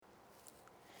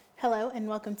Hello and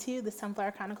welcome to the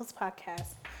Sunflower Chronicles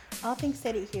podcast. All things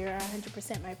stated here are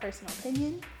 100% my personal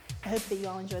opinion. I hope that you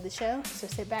all enjoy the show, so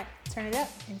sit back, turn it up,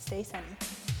 and stay sunny.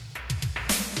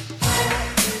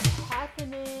 What is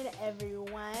happening,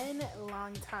 everyone?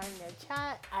 Long time no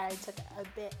chat. I took a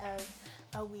bit of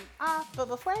a week off, but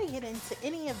before I get into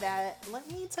any of that, let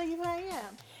me tell you who I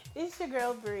am. It's your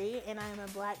girl Bree, and I'm a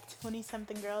black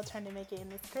 20-something girl trying to make it in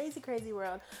this crazy, crazy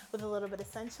world with a little bit of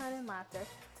sunshine and laughter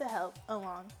to help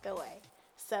along the way.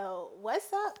 So,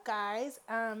 what's up, guys?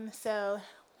 So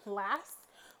last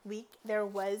week there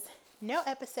was no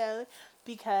episode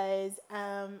because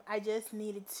I just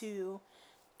needed to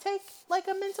take like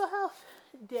a mental health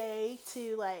day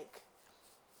to like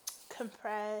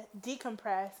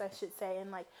decompress, I should say,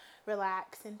 and like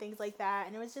relax and things like that.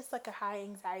 And it was just like a high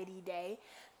anxiety day,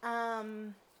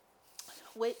 um,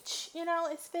 which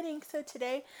is fitting. So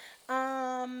today,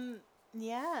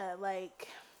 yeah, like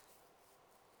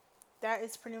that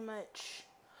is pretty much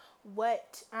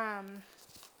what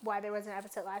why there was an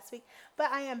episode last week.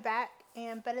 But I am back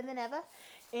and better than ever.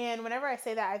 And whenever I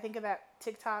say that, I think of that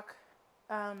TikTok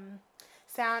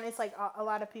sound. It's like a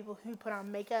lot of people who put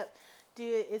on makeup do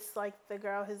it. It's like the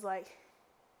girl who's like,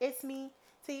 "It's me,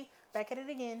 see, back at it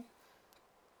again."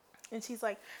 And she's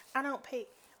like, "I don't paint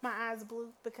my eyes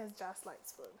blue because Josh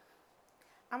likes blue.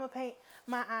 I'm gonna paint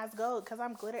my eyes gold because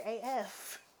I'm glitter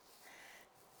AF."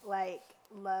 Like,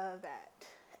 love that.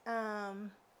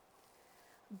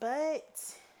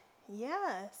 But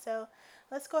yeah, so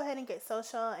let's go ahead and get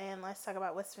social and let's talk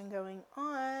about what's been going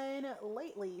on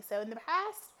lately. So in the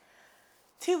past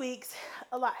 2 weeks,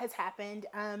 a lot has happened,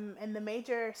 and the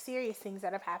major serious things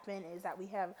that have happened is that we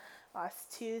have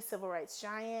lost two civil rights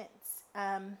giants,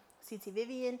 C.T.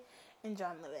 Vivian and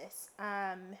John Lewis.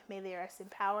 May they rest in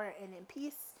power and in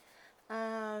peace.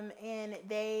 And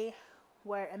they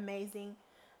were amazing,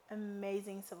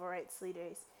 amazing civil rights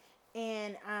leaders.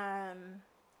 And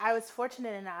I was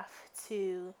fortunate enough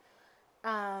to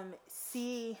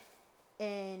see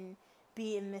and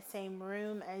be in the same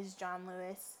room as John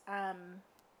Lewis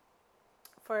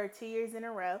for 2 years in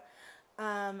a row.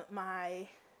 My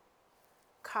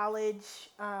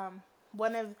college,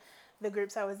 one of the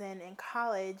groups I was in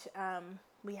college,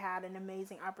 we had an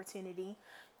amazing opportunity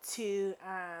to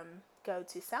go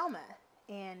to Selma,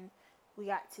 and we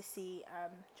got to see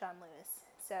John Lewis.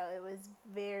 So it was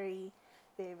very,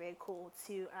 very, very cool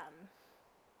to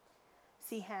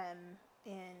see him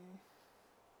in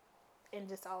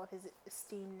just all of his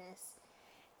esteemedness.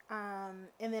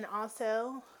 And then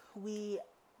also, we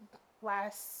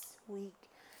last week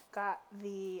got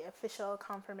the official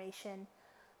confirmation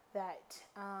that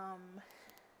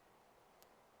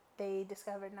they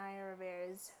discovered Naya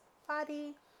Rivera's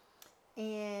body,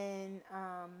 and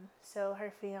so her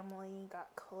family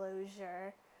got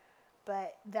closure.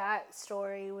 But that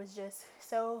story was just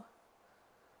so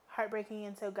heartbreaking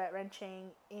and so gut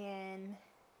wrenching, and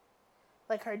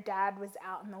like her dad was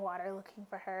out in the water looking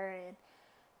for her, and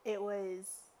it was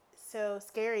so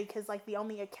scary because like the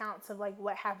only accounts of like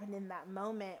what happened in that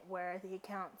moment were the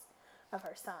accounts of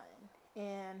her son,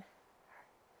 and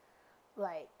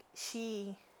like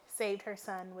she saved her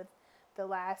son with the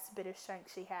last bit of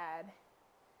strength she had.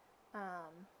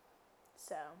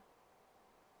 So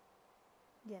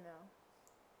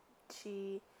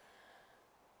she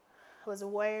was a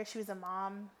warrior, she was a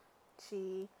mom,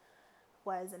 she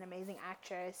was an amazing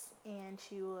actress, and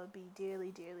she will be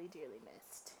dearly, dearly, dearly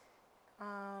missed.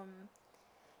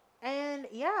 And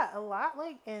yeah, a lot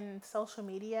like in social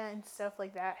media and stuff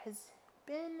like that has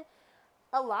been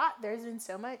a lot. There's been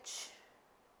so much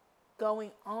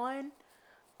going on.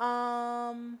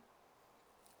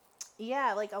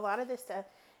 Yeah, like a lot of this stuff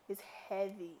is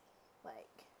heavy. Like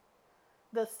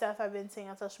the stuff I've been seeing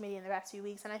on social media in the past few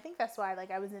weeks, and I think that's why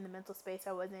like I was in the mental space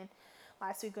I was in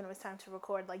last week when it was time to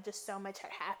record. Like just so much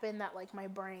had happened that like my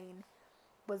brain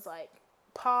was like,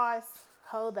 pause,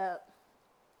 hold up,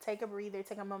 take a breather,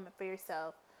 take a moment for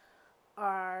yourself.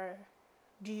 Or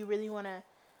do you really want to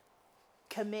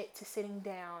commit to sitting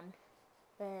down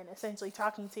and essentially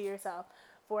talking to yourself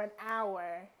for an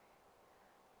hour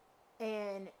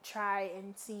and try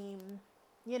and seem,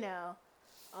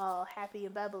 all happy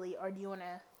and bubbly? Or do you want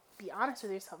to be honest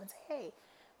with yourself and say, hey,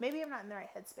 maybe I'm not in the right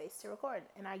headspace to record?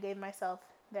 And I gave myself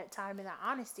that time and that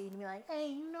honesty to be like, hey,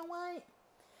 you know what?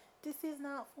 This is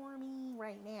not for me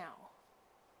right now.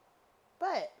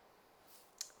 But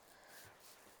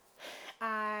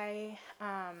I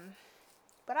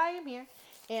am here,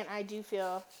 and I do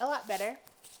feel a lot better.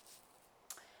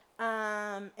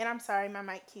 And I'm sorry, my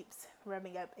mic keeps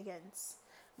rubbing up against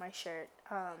my shirt.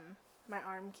 My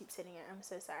arm keeps hitting it. I'm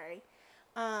so sorry.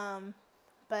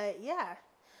 But yeah.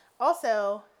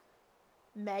 Also,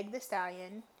 Meg the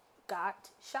Stallion got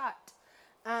shot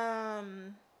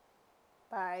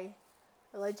by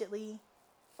allegedly,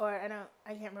 or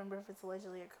I can't remember if it's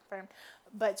allegedly or confirmed,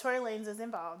 but Tory Lanez was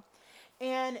involved.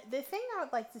 And the thing I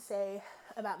would like to say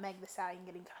about Meg the Stallion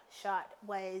getting shot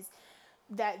was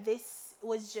that this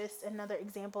was just another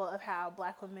example of how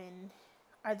black women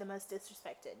are the most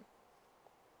disrespected.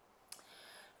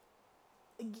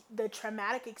 The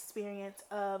traumatic experience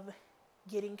of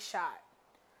getting shot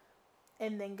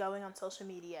and then going on social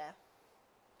media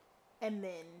and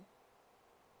then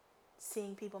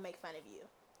seeing people make fun of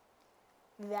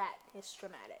you. That is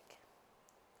traumatic.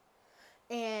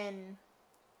 And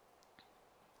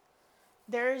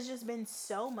there's just been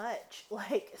so much,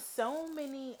 like so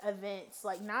many events,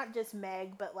 like not just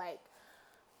Meg, but like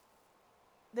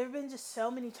there have been just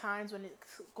so many times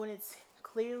when it's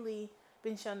clearly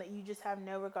been shown that you just have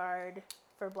no regard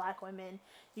for black women.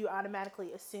 You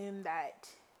automatically assume that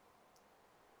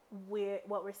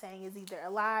what we're saying is either a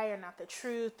lie or not the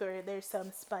truth, or there's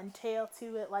some spun tale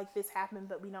to it, like this happened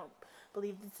but we don't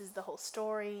believe this is the whole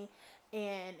story,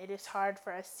 and it is hard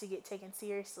for us to get taken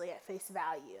seriously at face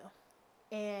value.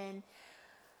 And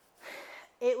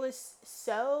it was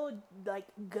so like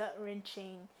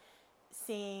gut-wrenching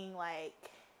seeing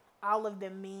like all of the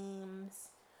memes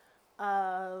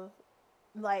of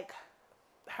like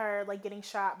her like getting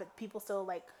shot but people still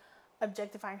like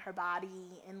objectifying her body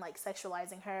and like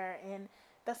sexualizing her, and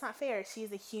that's not fair.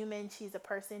 She's a human, she's a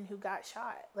person who got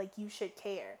shot. Like you should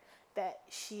care that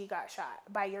she got shot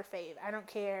by your fave. I don't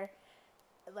care.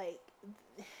 Like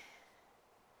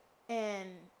and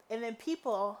then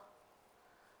people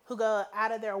who go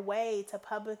out of their way to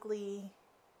publicly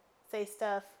say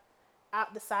stuff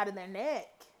out the side of their neck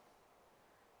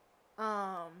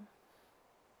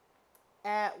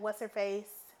at what's her face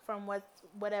from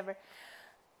whatever,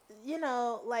 you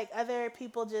know, like other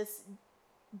people just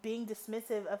being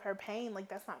dismissive of her pain. Like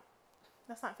that's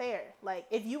not fair. Like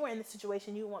if you were in the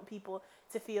situation, you want people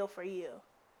to feel for you,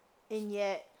 and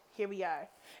yet here we are.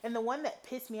 And the one that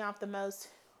pissed me off the most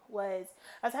was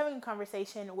I was having a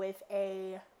conversation with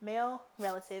a male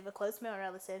relative, a close male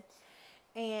relative,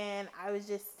 and I was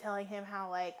just telling him how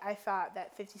like I thought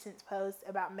that 50 Cent's post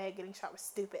about Meg getting shot was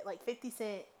stupid. Like 50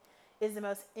 Cent is the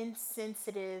most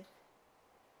insensitive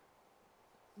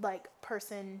like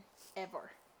person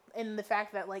ever. And the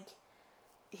fact that like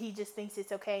he just thinks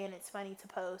it's okay and it's funny to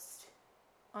post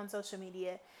on social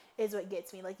media is what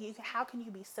gets me. Like how can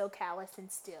you be so callous and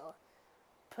still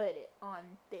put it on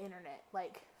the internet?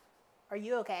 Like, are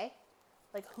you okay?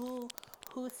 Like who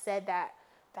said that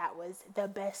was the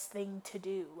best thing to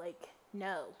do? Like,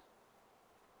 no.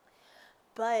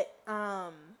 But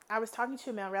I was talking to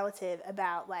a male relative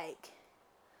about like,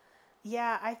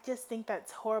 yeah, I just think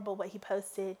that's horrible what he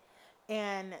posted.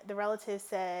 And the relative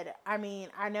said, I mean,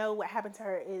 I know what happened to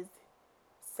her is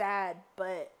sad,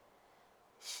 but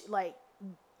like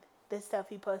this stuff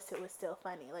he posted was still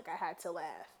funny. Like I had to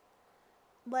laugh.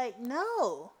 Like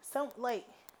no, like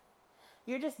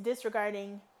you're just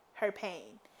disregarding her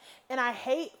pain. And I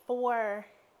hate for,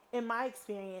 in my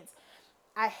experience,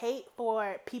 I hate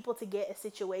for people to get a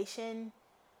situation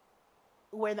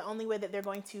where the only way that they're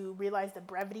going to realize the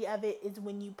brevity of it is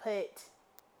when you put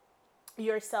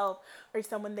yourself or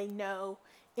someone they know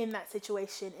in that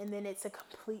situation, and then it's a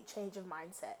complete change of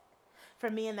mindset. For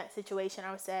me in that situation,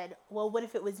 I said, well, what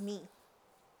if it was me?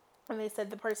 And they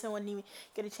said the person wouldn't even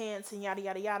get a chance and yada,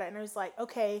 yada, yada. And I was like,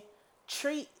 okay,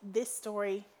 treat this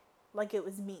story like it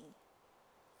was me.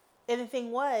 And the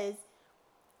thing was,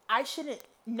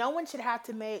 no one should have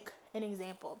to make an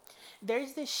example.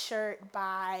 There's this shirt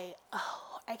by,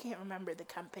 I can't remember the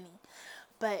company,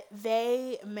 but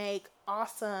they make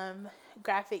awesome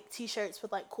graphic t-shirts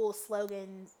with like cool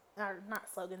slogans, or not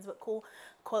slogans, but cool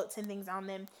quotes and things on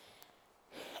them.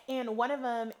 And one of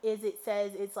them is, it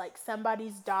says it's like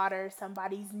somebody's daughter,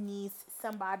 somebody's niece,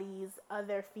 somebody's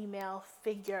other female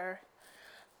figure.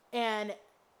 And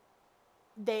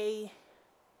they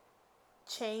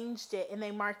changed it and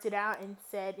they marked it out and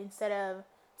said, instead of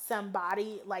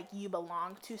somebody, like you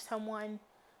belong to someone,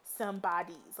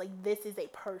 somebody's, like this is a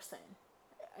person,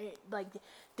 like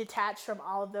detached from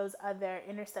all of those other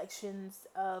intersections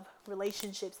of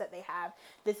relationships that they have.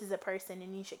 This is a person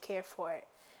and you should care for it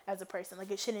as a person.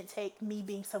 Like it shouldn't take me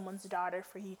being someone's daughter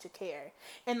for you to care.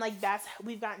 And like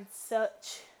we've gotten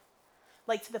such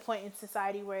like to the point in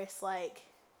society where it's like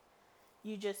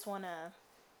you just want to,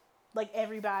 like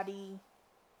everybody,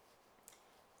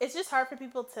 it's just hard for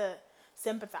people to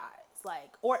sympathize,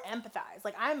 like, or empathize.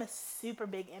 Like I'm a super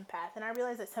big empath, and I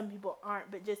realize that some people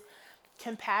aren't, but just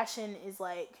compassion is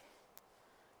like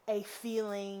a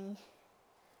feeling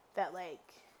that like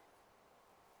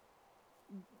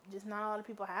just not a lot of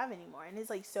people have anymore, and it's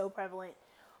like so prevalent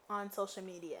on social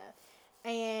media.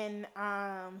 And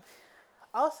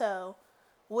also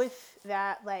with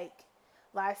that, like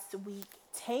last week,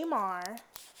 Tamar,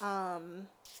 um,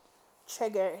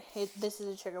 this is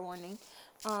a trigger warning.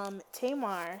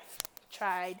 Tamar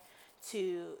tried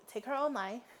to take her own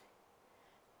life,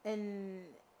 and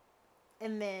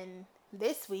then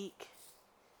this week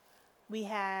we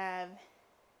have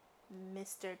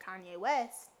Mr. Kanye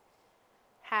West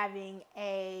having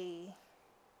a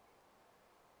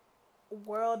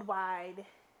worldwide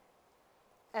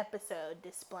episode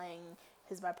displaying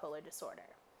his bipolar disorder.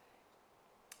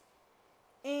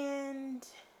 And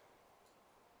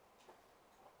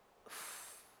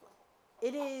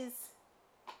it is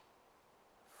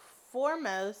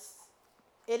foremost,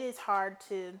 it is hard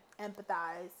to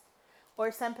empathize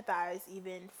or sympathize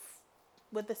even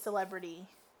with the celebrity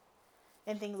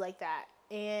and things like that.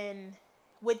 And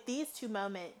with these two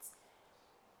moments,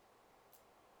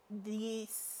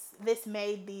 this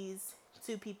made these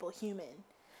two people human.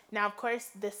 Now, of course,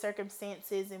 the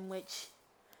circumstances in which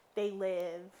they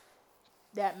live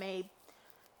that may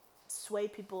sway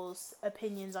people's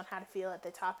opinions on how to feel at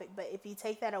the topic, but if you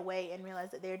take that away and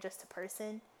realize that they're just a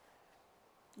person,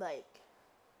 like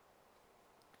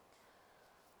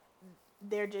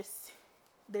they're just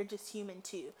human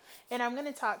too. And I'm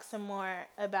gonna talk some more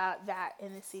about that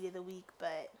in the seed of the week,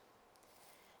 but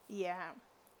yeah.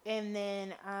 And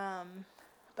then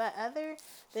but other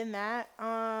than that,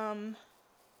 I'm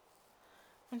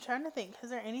trying to think, is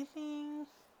there anything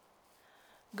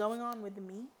going on with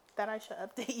me that I should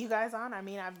update you guys on? I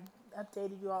mean, I've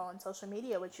updated you all on social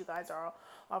media, which you guys are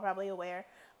all probably aware.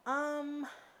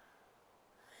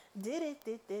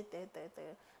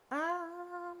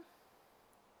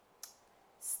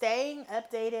 Staying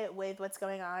updated with what's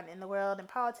going on in the world and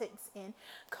politics and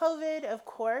COVID, of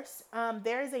course.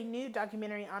 There is a new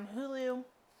documentary on Hulu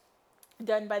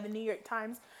done by the New York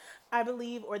Times, I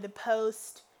believe, or the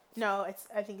Post. No,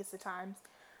 I think it's the Times.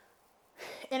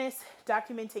 And it's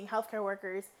documenting healthcare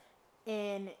workers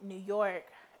in New York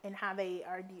and how they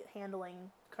are handling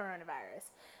coronavirus.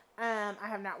 I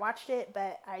have not watched it,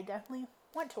 but I definitely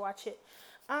want to watch it.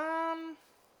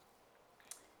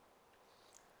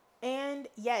 And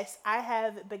yes, I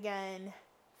have begun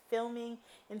filming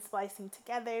and splicing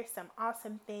together some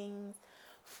awesome things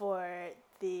for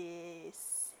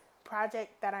this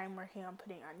project that I'm working on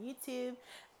putting on YouTube.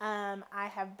 I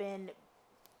have been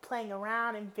playing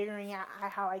around and figuring out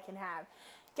how I can have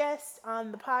guests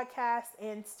on the podcast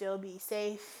and still be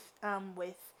safe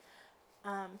with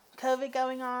COVID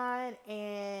going on.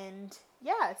 And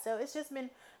yeah, so it's just been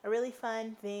a really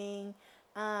fun thing.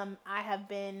 I have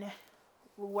been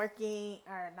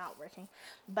not working,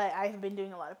 but I've been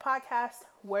doing a lot of podcast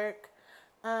work.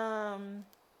 And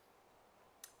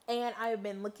I've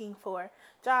been looking for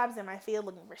jobs in my field,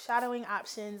 looking for shadowing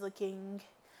options,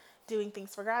 doing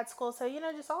things for grad school. So,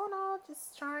 just all in all,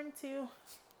 just trying to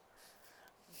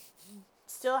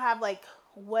still have like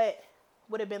what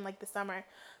would have been like the summer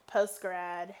post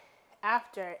grad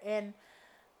after. And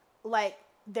like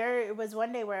there was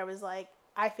one day where I was like,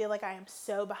 I feel like I am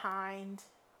so behind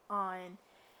on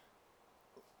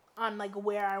like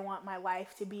where I want my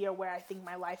life to be or where I think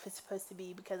my life is supposed to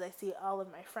be, because I see all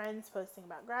of my friends posting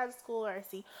about grad school, or I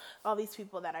see all these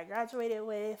people that I graduated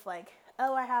with like,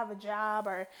 oh, I have a job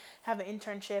or have an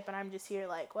internship, and I'm just here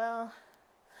like, well,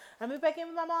 I moved back in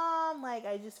with my mom. Like,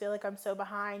 I just feel like I'm so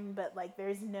behind, but like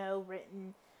there's no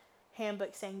written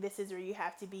handbook saying this is where you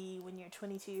have to be when you're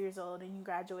 22 years old and you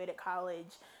graduate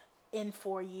college in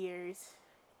 4 years,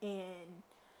 and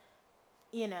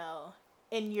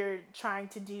and you're trying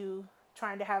to do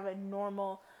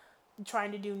normal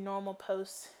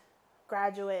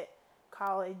postgraduate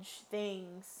college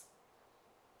things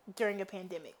during a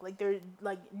pandemic. Like, they're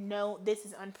like, no, this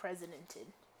is unprecedented.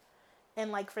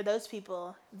 And like for those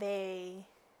people,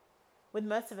 with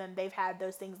most of them, they've had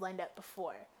those things lined up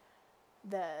before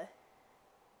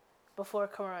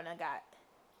Corona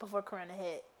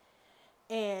hit.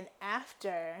 And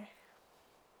after,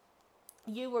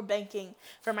 you were banking,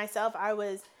 for myself, I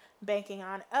was banking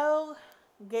on,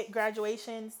 get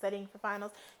graduation, studying for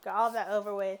finals, get all of that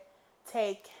over with,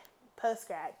 take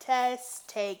post-grad tests,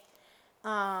 take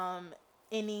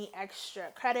any extra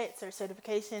credits or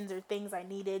certifications or things I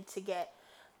needed to get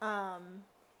a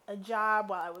job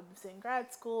while I was in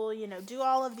grad school, do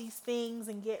all of these things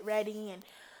and get ready and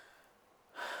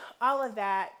all of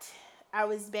that. I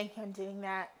was banking on doing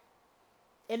that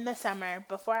in the summer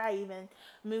before I even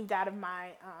moved out of my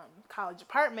college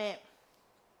apartment,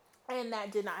 and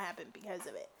that did not happen because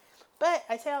of it. But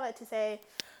I say all that to say,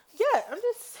 yeah, I'm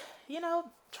just,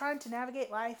 trying to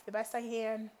navigate life the best I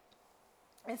can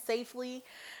as safely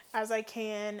as I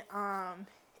can.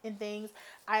 And things.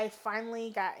 I finally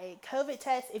got a COVID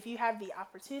test. If you have the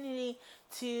opportunity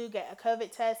to get a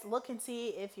COVID test, look and see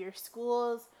if your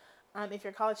schools, if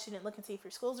you're a college student, look and see if your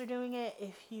schools are doing it.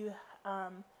 If you are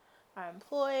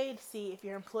employed, see if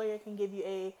your employer can give you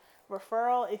a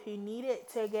referral if you need it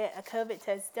to get a COVID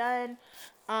test done.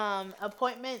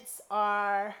 Appointments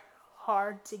are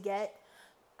hard to get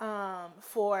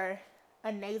for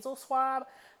a nasal swab.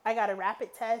 I got a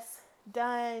rapid test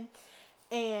done,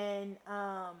 and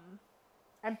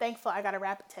I'm thankful I got a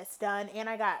rapid test done, and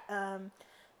I got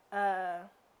uh,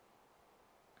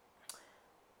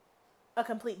 a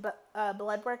complete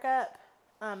blood workup.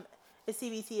 A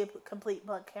CBC, a complete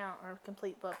blood count or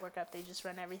complete blood workup. They just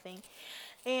run everything,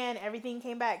 and everything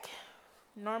came back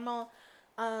normal.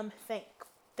 Thank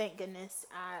goodness.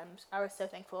 I was so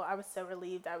thankful. I was so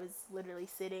relieved. I was literally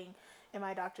sitting in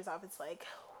my doctor's office, like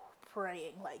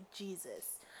praying, like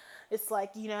Jesus. It's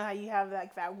like, how you have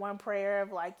like that one prayer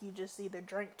of like you just either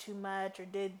drank too much or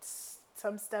did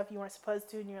some stuff you weren't supposed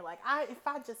to, and you're like, if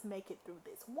I just make it through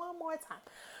this one more time,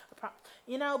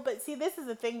 But see, this is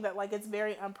the thing that like it's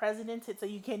very unprecedented, so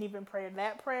you can't even pray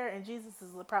that prayer, and Jesus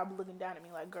is probably looking down at me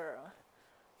like, girl,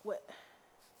 what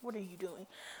what are you doing?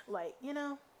 Like,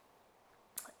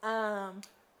 Um,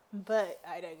 but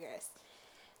I digress.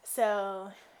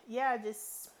 So yeah,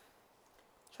 just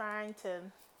trying to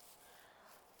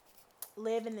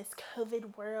live in this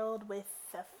COVID world with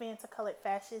a Fanta colored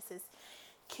fascist, as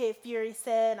Kid Fury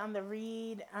said on the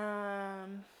read. Da,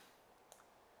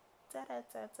 da,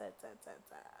 da, da, da, da,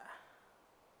 da.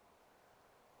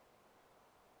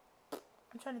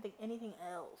 I'm trying to think anything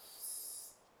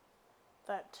else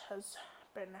that has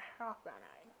been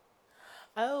happening.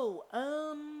 Oh,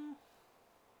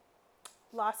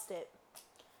 lost it.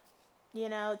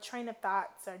 Train of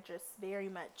thoughts are just very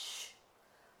much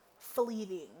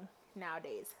fleeting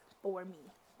nowadays for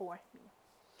me. For me.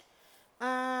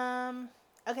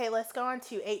 Okay, let's go on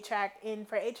to 8-Track. And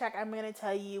for 8-Track, I'm going to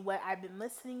tell you what I've been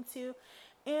listening to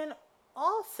and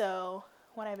also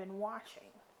what I've been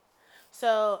watching.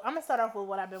 So I'm going to start off with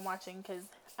what I've been watching because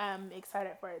I'm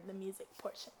excited for the music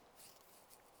portion.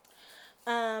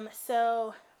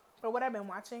 So for what I've been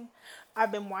watching.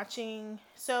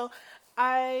 So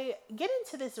I get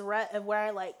into this rut of where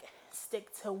I like stick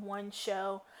to one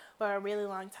show for a really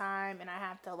long time and I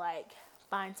have to like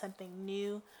find something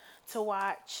new to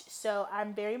watch. So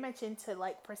I'm very much into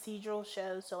like procedural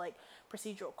shows, so like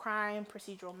procedural crime,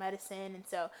 procedural medicine, and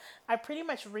so I pretty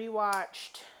much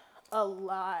rewatched a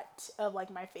lot of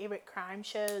like my favorite crime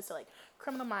shows, so like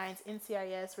Criminal Minds,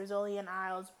 NCIS, Rizzoli and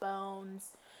Isles,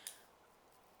 Bones,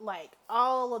 like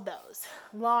all of those.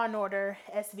 Law and Order,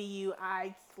 SVU.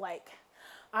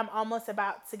 I'm almost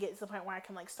about to get to the point where I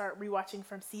can like start rewatching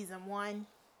from season 1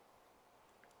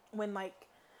 when like,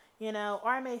 or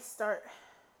I may start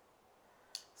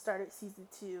at season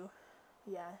 2.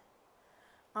 Yeah.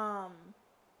 Um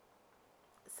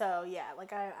so yeah,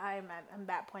 like I'm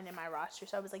that point in my roster.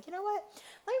 So I was like, you know what?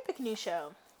 Let me pick a new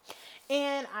show.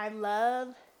 And I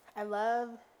loved, or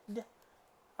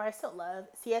I still love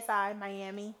CSI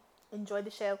Miami. Enjoyed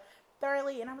the show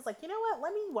thoroughly, and I was like, you know what?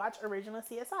 Let me watch original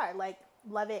CSI. Like,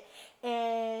 love it,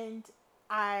 and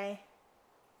I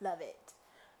love it.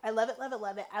 I love it, love it,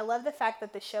 love it. I love the fact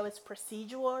that the show is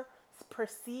procedural.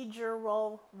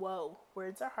 Procedural. Whoa,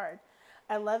 words are hard.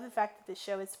 I love the fact that the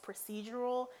show is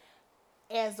procedural,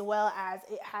 as well as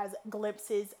it has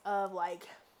glimpses of like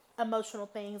emotional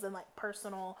things and like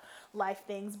personal life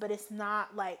things, but it's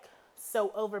not like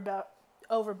so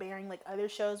overbearing like other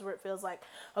shows where it feels like,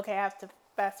 okay, I have to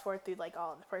fast forward through like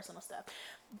all the personal stuff.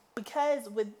 Because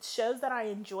with shows that I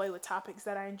enjoy, with topics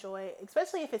that I enjoy,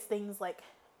 especially if it's things like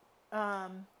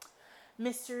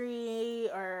mystery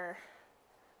or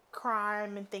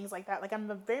crime and things like that, like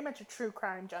I'm very much a true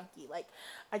crime junkie. Like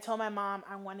I told my mom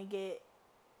I want to get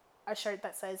a shirt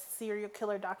that says serial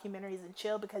killer documentaries and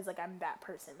chill, because like I'm that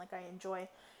person. Like I enjoy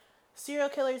serial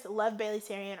killers. Love Bailey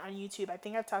Sarian on YouTube. I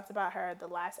think I've talked about her the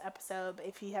last episode, but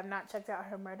if you have not checked out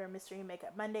her Murder Mystery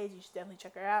Makeup Mondays, you should definitely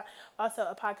check her out. Also,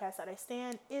 a podcast that I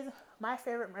stand is My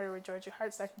Favorite Murder with Georgia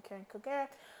Hartsock and Karen Kilgare.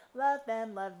 Love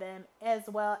them, as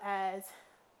well as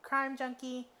Crime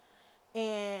Junkie,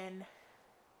 and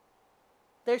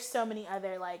there's so many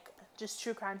other like just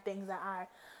true crime things that I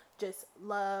just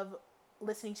love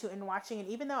listening to and watching. And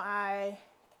even though I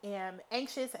am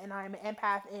anxious and I'm an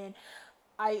empath and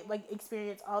I like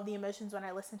experience all the emotions when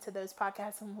I listen to those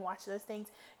podcasts and watch those things,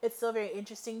 it's still very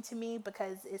interesting to me,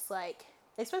 because it's like,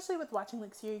 especially with watching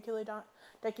like serial killer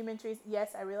documentaries.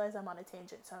 Yes, I realize I'm on a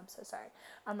tangent, so I'm so sorry.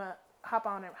 I'm going to hop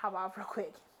on and hop off real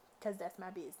quick because that's my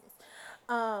business.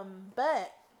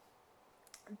 But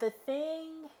the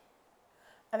thing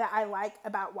that I like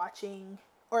about watching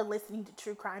or listening to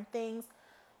true crime things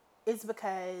is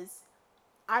because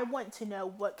I want to know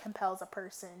what compels a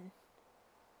person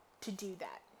to do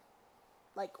that.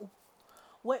 Like,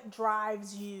 what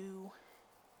drives you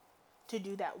to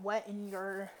do that? What in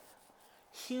your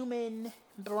human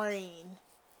brain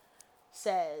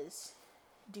says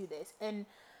do this? And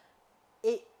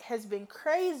it has been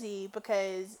crazy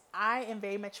because I am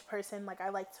very much a person, like, I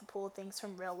like to pull things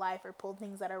from real life or pull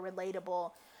things that are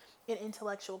relatable in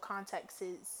intellectual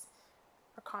contexts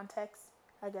or context.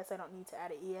 I guess I don't need to add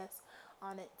an es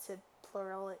on it to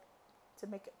plural it, to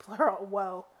make it plural.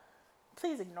 Whoa,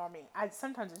 please ignore me. I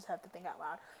sometimes just have to think out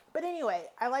loud. But anyway,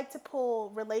 I like to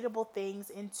pull relatable things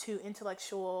into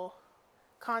intellectual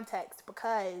context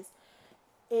because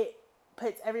it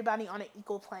puts everybody on an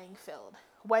equal playing field.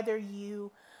 Whether you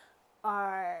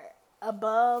are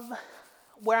above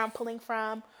where I'm pulling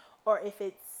from or if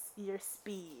it's your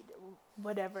speed,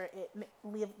 whatever, it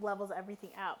levels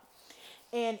everything out.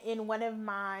 And in one of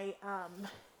my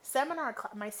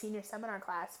my senior seminar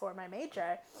class for my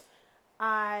major,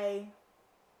 I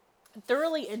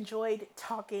thoroughly enjoyed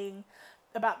talking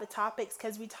about the topics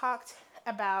because we talked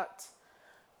about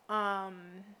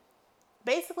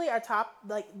basically our top,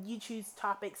 like, you choose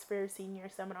topics for your senior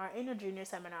seminar and your junior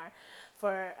seminar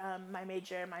for my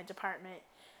major, my department.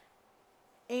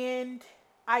 And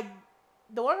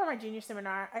the one for my junior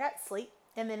seminar, I got sleep.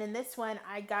 And then in this one,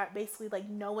 I got basically like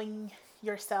knowing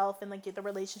yourself and like the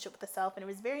relationship with the self. And it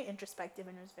was very introspective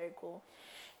and it was very cool.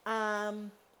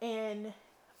 And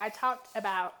I talked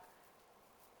about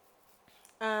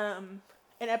an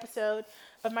episode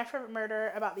of My Favorite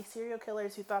Murder about these serial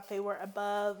killers who thought they were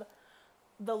above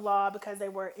the law because they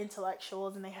were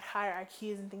intellectuals and they had higher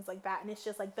IQs and things like that. And it's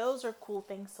just like, those are cool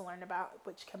things to learn about,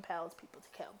 which compels people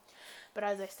to kill. But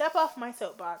as I step off my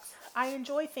soapbox, I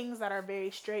enjoy things that are very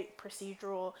straight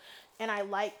procedural, and I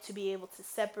like to be able to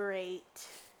separate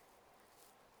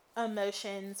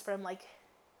emotions from like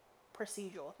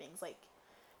procedural things, like,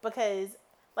 because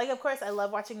like, of course I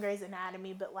love watching Grey's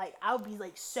Anatomy, but like I'll be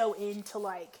like so into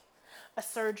like a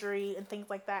surgery and things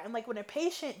like that. And like when a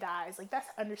patient dies, like that's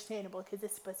understandable because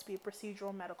it's supposed to be a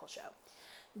procedural medical show.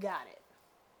 Got it.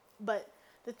 But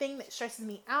the thing that stresses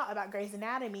me out about Grey's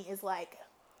Anatomy is like,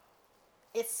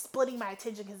 it's splitting my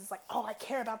attention because it's like, oh, I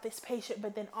care about this patient,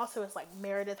 but then also it's like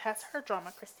Meredith has her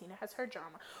drama, Christina has her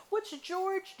drama. What's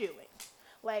George doing?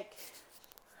 Like,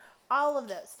 all of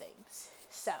those things.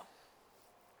 So,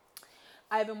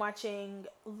 I've been watching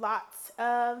lots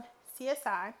of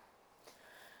CSI.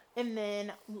 And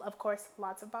then, of course,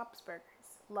 lots of Bob's Burgers.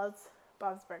 Loves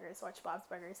Bob's Burgers. Watch Bob's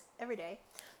Burgers every day.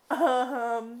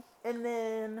 And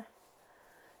then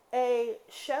a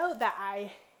show that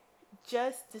I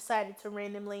just decided to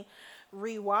randomly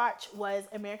rewatch was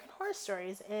American Horror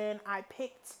Stories. And I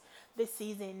picked this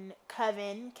season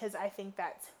Coven because I think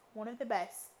that's one of the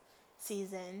best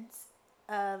seasons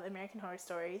of American Horror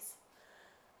Stories.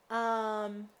 I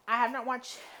have not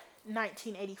watched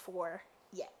 1984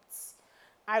 yet.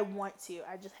 I want to.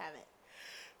 I just haven't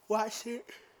watched it.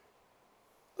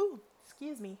 Ooh,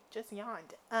 excuse me. Just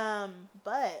yawned.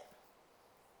 But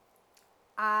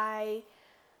I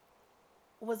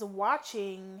was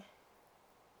watching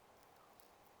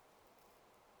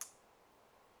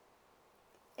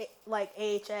like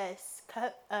AHS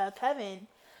Coven,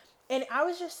 and I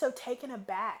was just so taken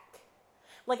aback.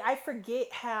 Like, I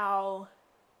forget how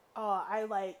I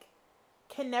like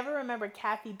can never remember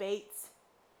Kathy Bates'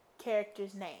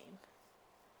 character's name.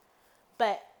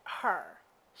 But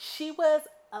she was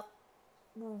a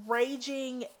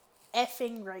raging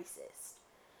effing racist.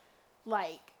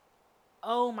 Like,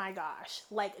 oh my gosh.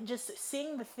 Like, just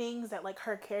seeing the things that like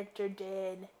her character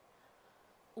did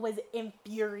was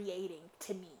infuriating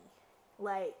to me.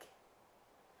 Like,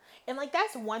 and like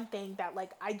that's one thing that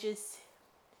like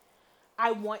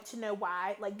I want to know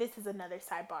why. Like, this is another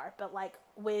sidebar, but like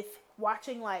with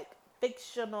watching like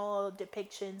fictional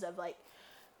depictions of like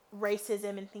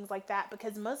racism and things like that,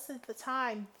 because most of the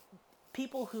time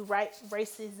people who write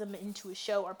racism into a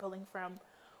show are pulling from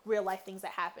real life things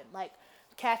that happen. Like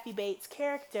Kathy Bates'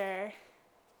 character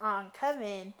on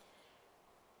Coven,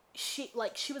 she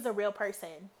was a real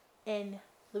person in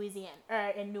Louisiana or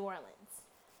in New Orleans.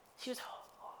 She was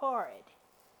horrid.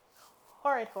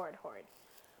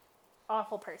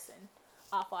 Awful person.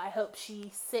 Awful. I hope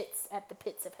she sits at the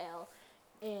pits of hell.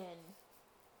 And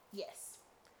yes,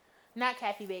 not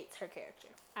Kathy Bates, her character.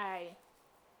 I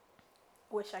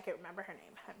wish I could remember her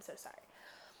name. I'm so sorry.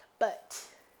 But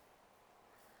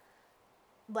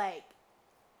like,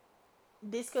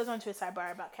 this goes on to a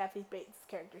sidebar about Kathy Bates'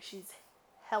 character. She's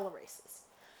hella racist.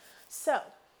 So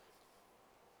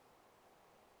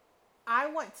I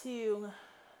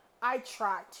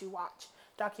try to watch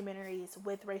documentaries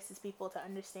with racist people to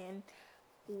understand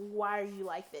why are you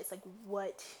like this? Like,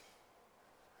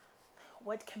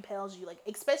 what compels you? Like,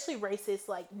 especially racist,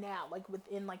 like, now, like,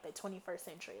 within, like, the 21st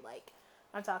century. Like,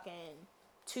 I'm talking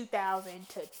 2000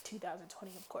 to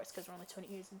 2020, of course, because we're only 20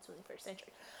 years into the 21st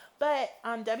century. But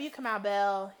W. Kamau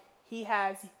Bell, he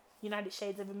has United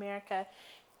Shades of America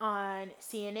on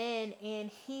CNN,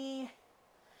 and he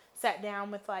sat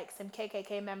down with, like, some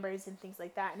KKK members and things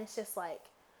like that, and it's just, like,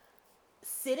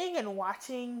 sitting and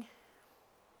watching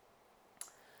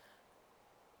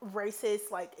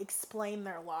racists, like, explain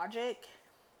their logic,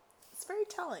 it's very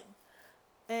telling.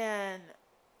 And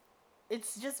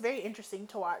it's just very interesting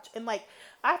to watch. And, like,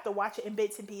 I have to watch it in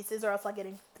bits and pieces or else I'll get,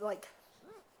 like,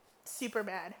 super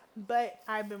mad. But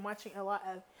I've been watching a lot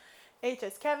of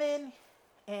HS Kevin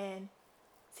and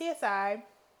CSI.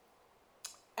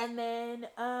 And then,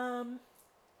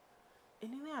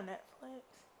 anything on Netflix?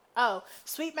 Oh,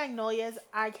 Sweet Magnolias.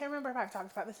 I can't remember if I've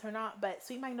talked about this or not, but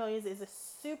Sweet Magnolias is a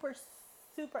super,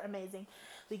 super amazingly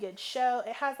good show.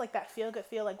 It has, like, that feel-good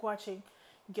feel, like watching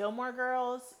Gilmore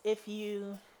Girls, if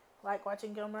you like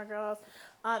watching Gilmore Girls.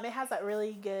 It has that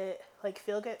really good, like,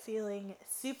 feel-good feeling,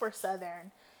 super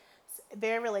southern,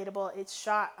 very relatable. It's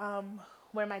shot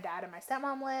where my dad and my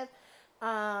stepmom live,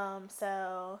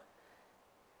 so,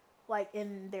 like,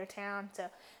 in their town, so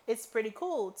it's pretty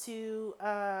cool to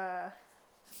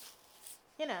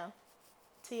you know,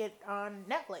 see it on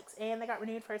Netflix, and they got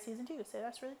renewed for season 2, so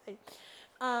that's really good.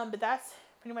 But that's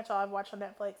pretty much all I've watched on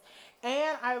Netflix.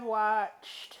 And I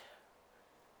watched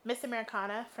Miss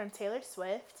Americana from Taylor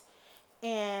Swift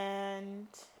and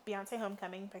Beyonce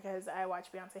Homecoming, because I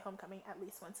watch Beyonce Homecoming at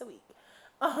least once a week.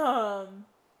 But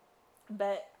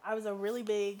I was a really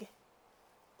big,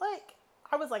 a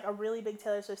really big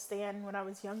Taylor Swift stan when I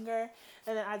was younger,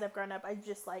 and then as I've grown up, I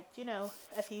just liked, a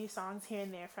few songs here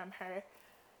and there from her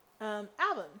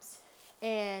albums.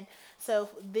 And so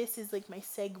this is, like, my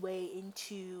segue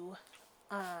into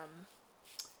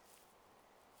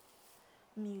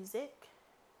music.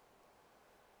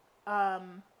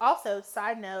 Also,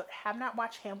 side note, have not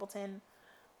watched Hamilton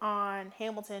on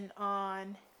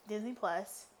Disney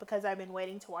Plus, because I've been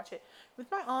waiting to watch it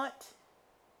with my aunt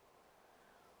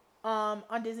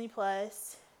on Disney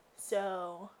Plus.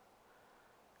 So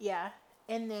yeah.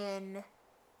 And then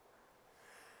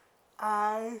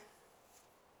I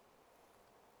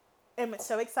am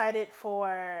so excited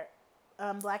for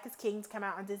Black is King to come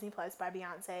out on Disney Plus by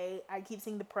Beyonce. I keep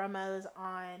seeing the promos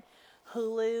on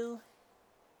Hulu.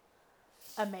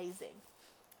 Amazing.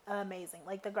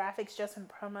 Like, the graphics just in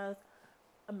promos,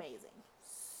 amazing.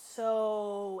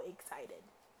 So excited.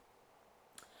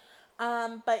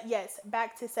 But yes,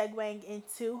 back to segueing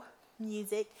into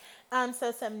music.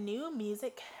 So some new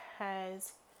music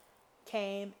has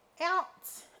came out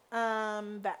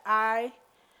that I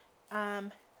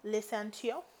listened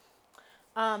to.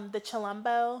 The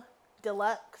Chilombo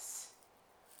Deluxe.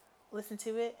 Listen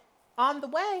to it. On the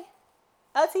Way.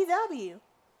 OTW.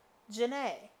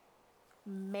 Janae.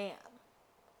 Ma'am.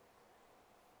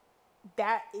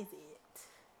 That is it.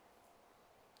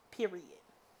 Period.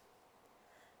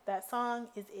 That song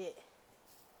is it.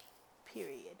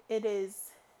 Period. It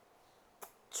is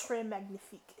très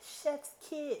magnifique. Chef's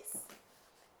kiss.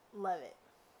 Love it.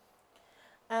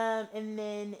 And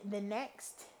then the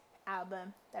next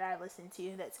album that I listened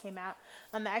to that came out,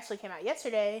 that actually came out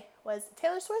yesterday, was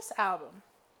Taylor Swift's album.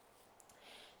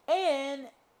 And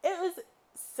it was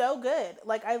so good.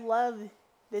 Like, I love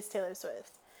this Taylor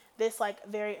Swift. This, like,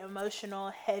 very emotional,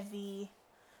 heavy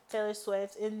Taylor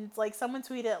Swift. And, like, someone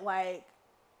tweeted, like,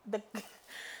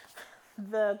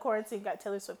 the quarantine got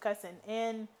Taylor Swift cussing.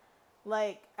 And,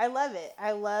 like, I love it.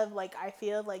 I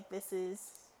feel like this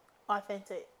is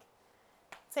authentic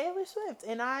Taylor Swift.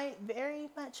 And I very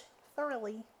much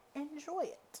thoroughly enjoy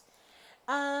it.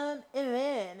 And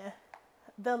then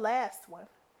the last one,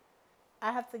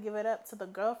 I have to give it up to the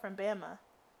girl from Bama,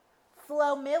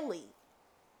 Flo Milli.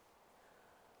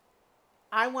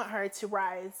 I want her to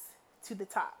rise to the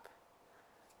top.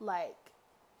 Like,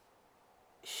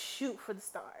 shoot for the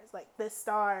stars. Like, the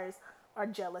stars are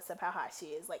jealous of how high she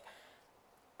is. Like,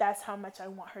 that's how much I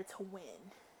want her to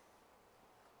win.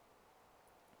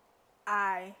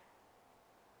 I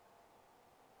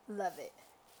love it.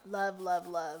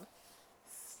 Love.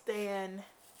 Stan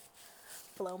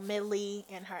Flo Milli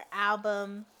and her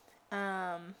album.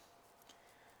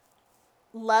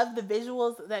 Love the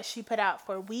visuals that she put out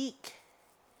for Week.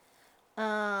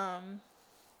 Um,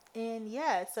 and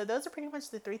yeah, so those are pretty much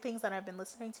the three things that I've been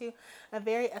listening to. A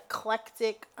very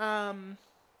eclectic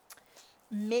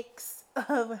mix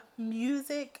of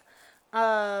music,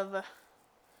 of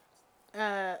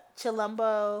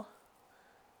Chilumbo,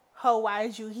 Ho, why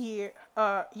is you here?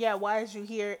 Yeah, why is you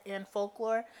here? And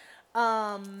folklore.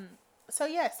 Um, so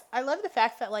yes, I love the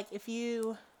fact that like if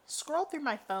you scroll through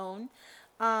my phone,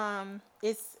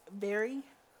 it's very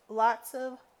lots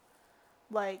of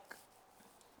like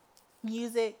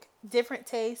music, different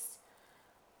tastes.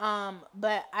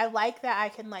 But I like that I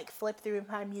can like flip through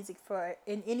my music for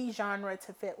in any genre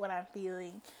to fit what I'm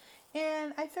feeling,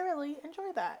 and I thoroughly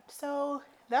enjoy that. So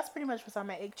that's pretty much what's on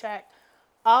my 8 track.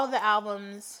 All the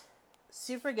albums,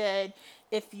 super good.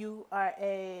 If you are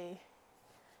a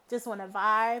just want to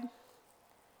vibe,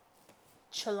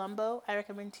 Chilumbo, I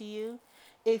recommend to you.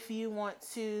 If you want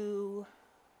to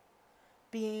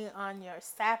be on your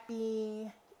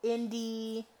sappy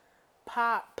indie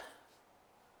pop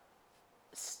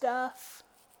stuff,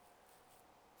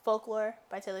 Folklore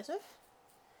by Taylor Swift.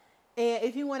 And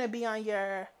if you want to be on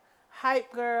your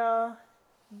hype girl,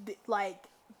 like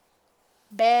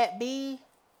bad B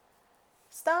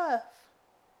stuff,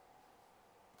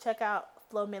 check out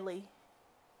Flo Milli,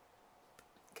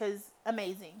 because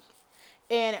amazing.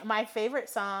 And my favorite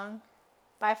song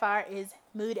by far is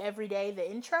Mood Every Day, the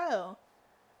intro.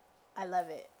 I love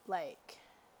it. Like,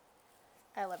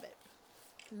 I love it.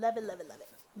 Love it, love it, love it.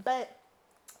 But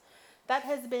that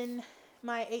has been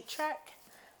my 8 track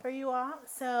for you all.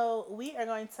 So we are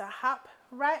going to hop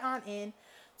right on in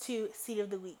to Seed of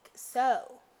the Week. So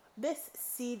this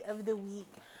Seed of the Week,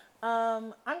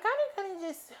 I'm kind of going to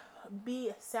just be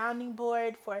a sounding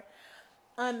board for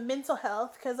mental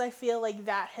health, because I feel like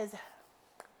that has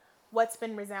what's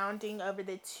been resounding over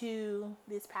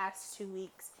these past 2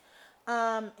 weeks.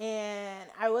 And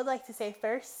I would like to say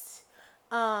first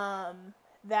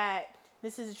that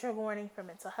this is a trigger warning for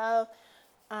mental health,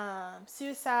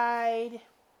 suicide,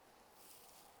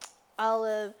 all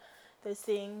of those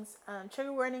things.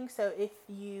 Trigger warning. So if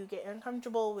you get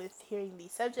uncomfortable with hearing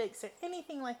these subjects or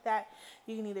anything like that,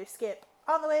 you can either skip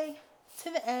all the way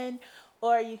to the end,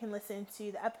 or you can listen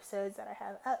to the episodes that I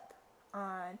have up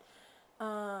on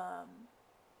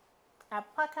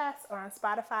Apple Podcasts or on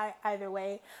Spotify. Either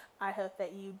way, I hope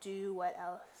that you do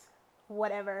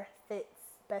whatever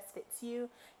best fits you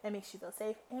and makes you feel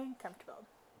safe and comfortable.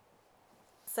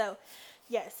 So,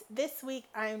 yes, this week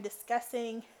I'm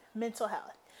discussing mental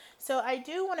health. So I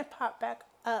do want to pop back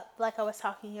up, like I was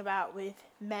talking about with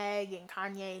Meg and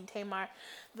Kanye and Tamar.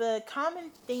 The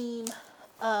common theme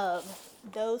of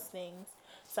those things.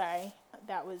 Sorry,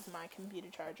 that was my computer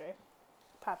charger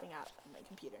popping out of my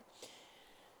computer.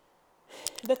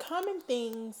 The common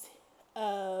things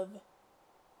of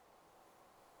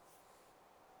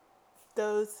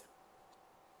those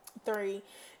three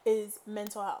is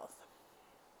mental health.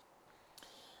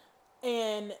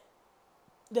 And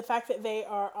the fact that they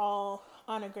are all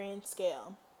on a grand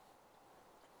scale.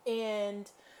 And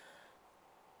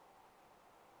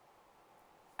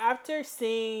after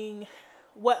seeing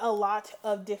what a lot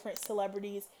of different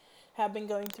celebrities have been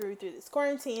going through this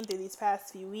quarantine, through these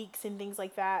past few weeks and things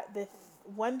like that, the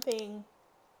one thing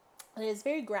that is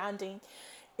very grounding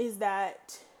is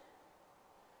that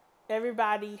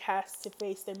everybody has to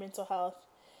face their mental health.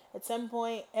 At some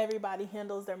point, everybody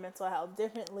handles their mental health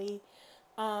differently.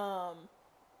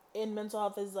 And mental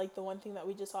health is like the one thing that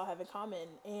we just all have in common.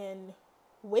 And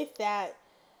with that,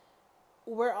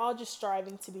 we're all just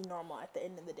striving to be normal at the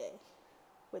end of the day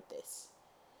with this.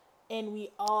 And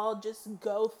we all just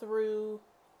go through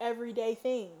everyday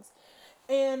things.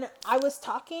 And I was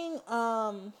talking,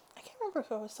 I can't remember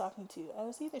who I was talking to. I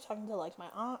was either talking to like my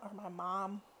aunt or my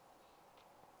mom.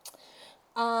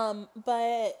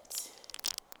 But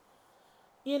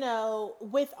you know,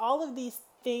 with all of these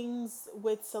things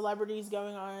with celebrities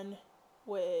going on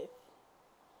with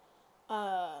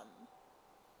um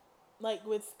like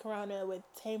with Corona, with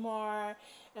Tamar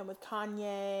and with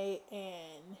Kanye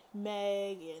and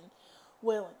Meg and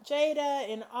Will and Jada,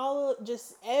 and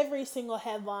just every single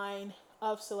headline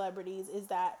of celebrities is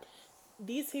that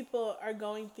these people are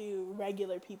going through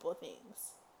regular people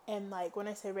things. And like when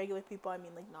I say regular people, I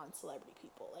mean like non-celebrity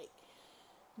people. Like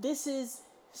this is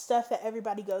stuff that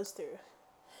everybody goes through.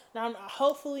 Now,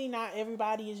 hopefully not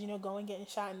everybody is, going getting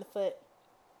shot in the foot,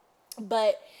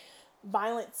 but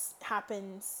violence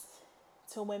happens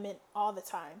to women all the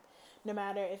time, no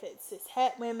matter if it's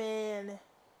cis-het women,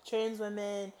 trans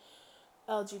women,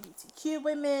 LGBTQ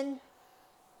women,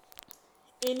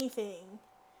 anything.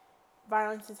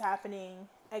 Violence is happening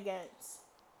against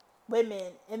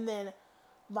women, and then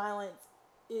violence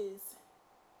is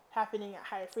happening at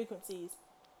higher frequencies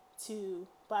to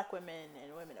Black women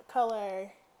and women of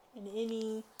color in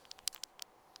any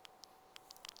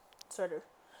sort of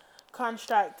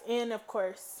construct, and of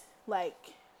course,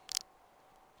 like,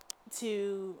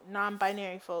 to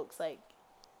non-binary folks, like,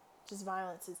 just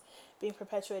violence is being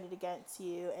perpetuated against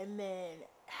you, and then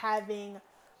having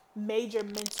major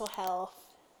mental health.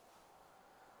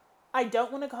 I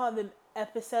don't want to call them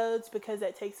episodes because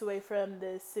that takes away from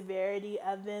the severity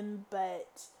of them,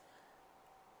 but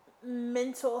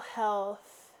mental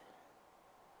health,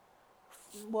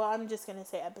 well, I'm just going to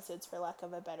say episodes for lack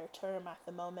of a better term at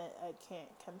the moment. It can't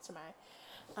come to my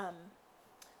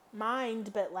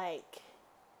mind, but like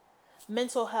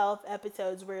mental health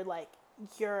episodes where like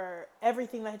your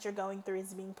everything that you're going through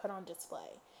is being put on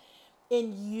display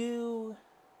and you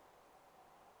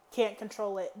can't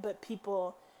control it, but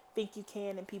people think you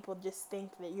can, and people just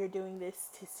think that you're doing this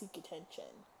to seek attention.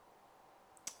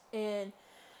 And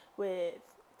with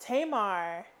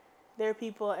Tamar, there are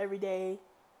people every day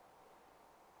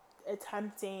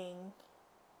attempting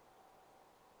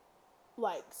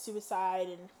like suicide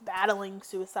and battling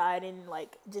suicide and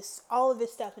like just all of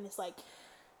this stuff, and it's like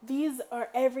these are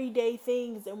everyday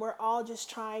things, and we're all just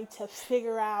trying to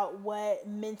figure out what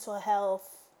mental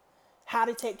health, how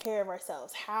to take care of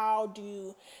ourselves, how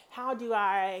do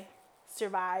I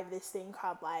survive this thing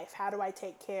called life, how do I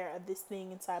take care of this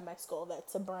thing inside my skull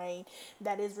that's a brain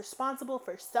that is responsible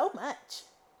for so much,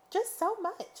 just so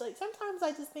much. Like sometimes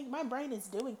I just think my brain is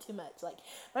doing too much. Like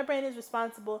my brain is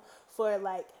responsible for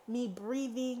like me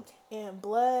breathing and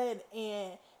blood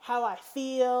and how I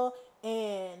feel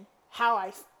and how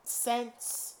I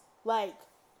sense, like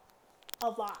a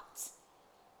lot.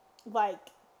 Like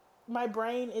my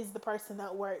brain is the person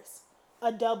that works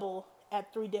a double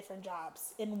at 3 different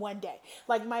jobs in one day.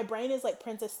 Like my brain is like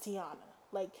Princess Tiana.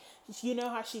 Like you know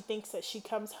how she thinks that she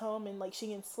comes home and like she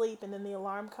can sleep and then the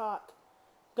alarm clock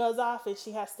goes off and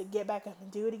she has to get back up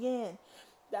and do it again.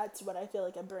 That's what I feel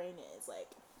like a brain is. Like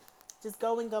just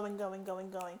going.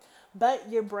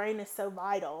 But your brain is so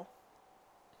vital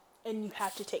and you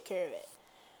have to take care of it.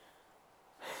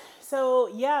 So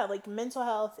yeah, like mental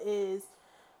health is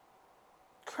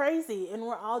crazy and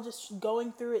we're all just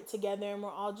going through it together and we're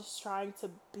all just trying to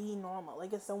be normal.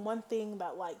 Like it's the one thing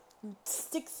that like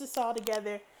sticks us all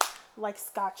together like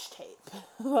scotch tape.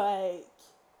 Like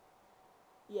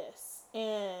yes.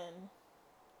 And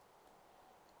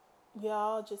we're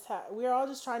all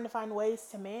just trying to find ways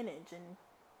to manage and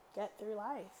get through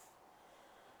life.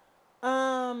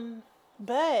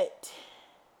 But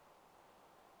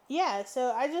yeah,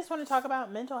 so I just want to talk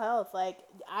about mental health. Like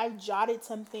I've jotted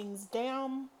some things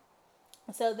down.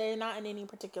 So they're not in any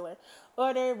particular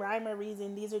order, rhyme, or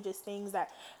reason. These are just things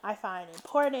that I find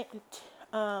important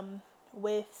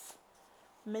with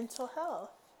mental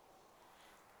health.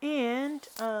 And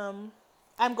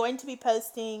I'm going to be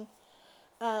posting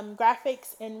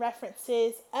graphics and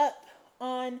references up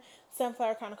on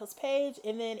Sunflower Chronicles page.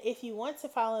 And then if you want to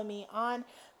follow me on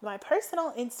my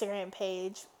personal Instagram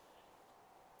page,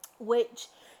 which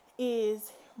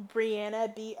is Breana,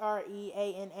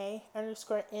 BREANA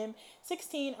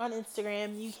 _M16 on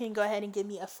Instagram, you can go ahead and give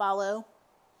me a follow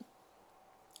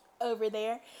over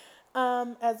there.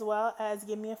 As well as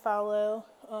give me a follow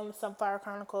on the Sunflower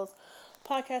Chronicles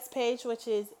podcast page, which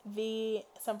is the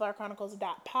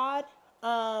sunflowerchronicles.pod.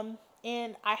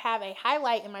 And I have a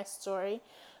highlight in my story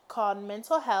called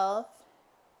mental health.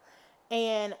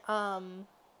 And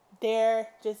there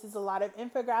just is a lot of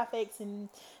infographics and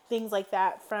things like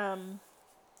that from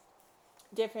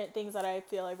different things that I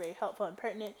feel are very helpful and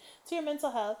pertinent to your mental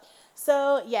health.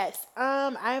 So yes,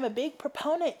 I am a big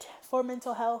proponent for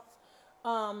mental health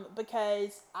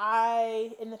because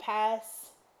I, in the past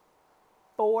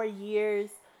 4 years,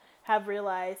 have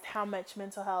realized how much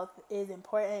mental health is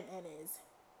important and is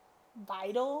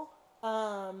vital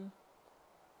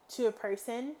to a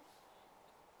person.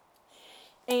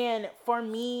 And for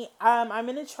me, I'm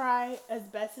going to try as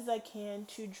best as I can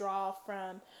to draw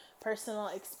from personal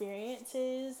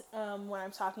experiences when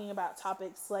I'm talking about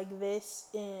topics like this.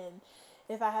 And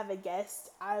if I have a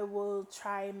guest, I will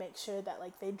try and make sure that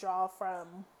like they draw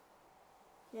from,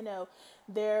 you know,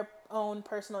 their own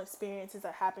personal experiences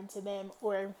that happened to them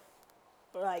or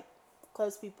like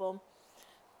close people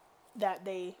that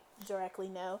they directly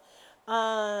know.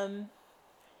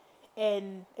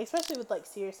 And especially with like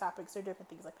serious topics or different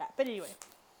things like that. But anyway,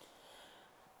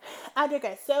 I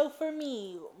digress. So for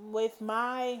me, with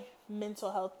my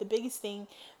mental health, the biggest thing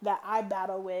that I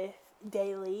battle with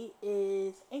daily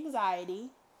is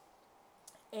anxiety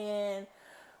and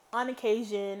on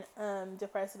occasion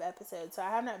depressive episodes. So I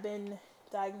have not been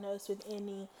diagnosed with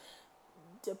any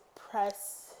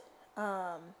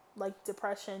um, like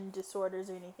depression disorders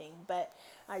or anything, but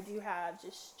I do have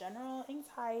just general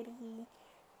anxiety.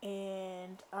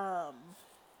 And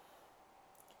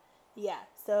yeah,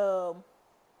 so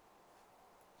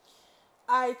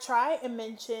I try and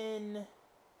mention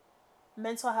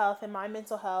mental health and my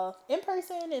mental health in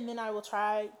person, and then I will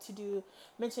try to do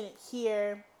mention it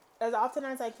here as often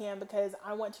as I can, because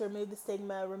I want to remove the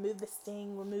stigma, remove the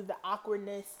sting, remove the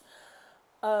awkwardness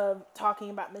of talking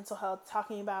about mental health,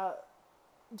 talking about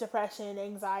depression,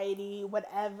 anxiety,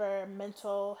 whatever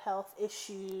mental health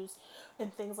issues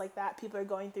and things like that people are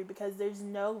going through, because there's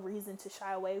no reason to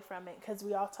shy away from it, because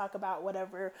we all talk about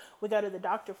whatever we go to the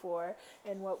doctor for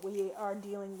and what we are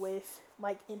dealing with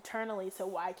like internally. So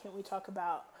why can't we talk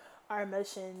about our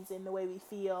emotions and the way we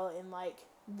feel and like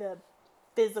the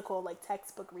physical like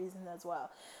textbook reasons as well?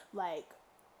 Like,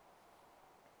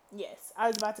 yes, I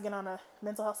was about to get on a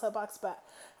mental health soapbox, but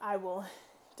I will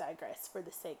digress for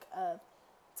the sake of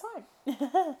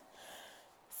time.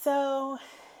 So,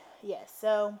 yes,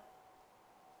 so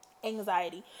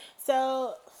anxiety.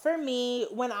 So, for me,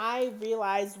 when I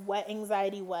realized what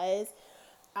anxiety was,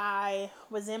 I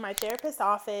was in my therapist's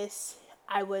office.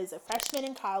 I was a freshman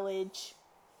in college.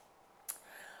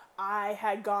 I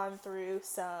had gone through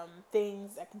some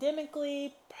things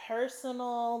academically,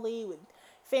 personally, with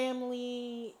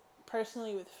family,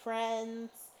 personally with friends,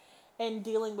 and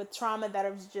dealing with trauma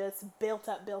that was just built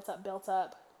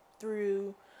up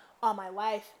through all my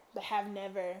life, but have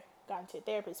never gone to a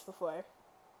therapist before.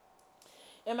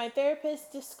 And my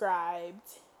therapist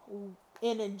described,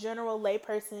 in a general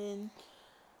layperson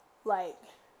like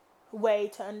way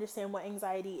to understand what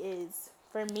anxiety is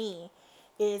for me,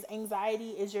 is anxiety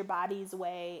is your body's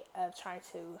way of trying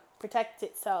to protect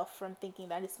itself from thinking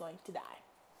that it's going to die.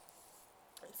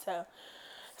 So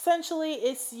essentially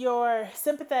it's your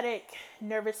sympathetic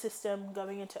nervous system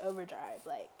going into overdrive,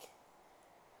 like,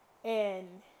 and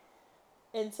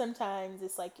sometimes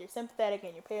it's like your sympathetic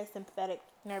and your parasympathetic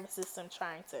nervous system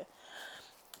trying to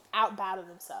out battle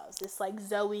themselves. It's like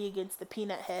Zoe against the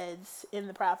Peanut Heads in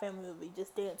the Proud Family movie,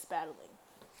 just dance battling,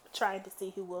 trying to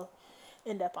see who will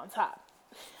end up on top.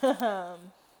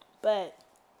 But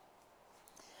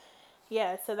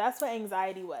yeah, so that's what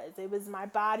anxiety was. It was my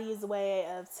body's way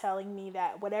of telling me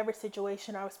that whatever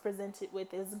situation I was presented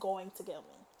with is going to kill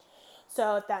me.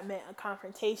 So if that meant a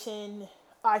confrontation,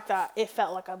 I thought it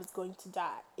felt like I was going to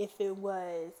die. If it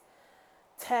was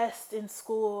test in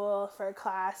school for a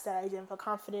class that I didn't feel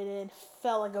confident in,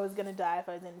 felt like I was going to die if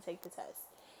I didn't take the test.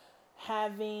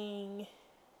 Having,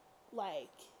 like,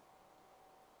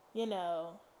 you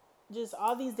know, just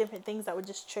all these different things that would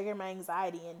just trigger my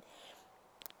anxiety. And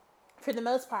for the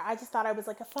most part, I just thought I was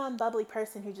like a fun, bubbly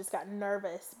person who just got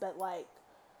nervous. But like,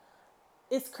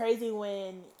 it's crazy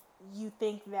when you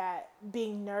think that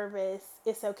being nervous,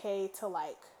 it's okay to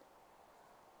like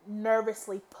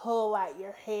nervously pull out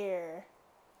your hair,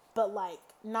 but like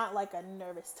not like a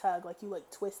nervous tug, like you like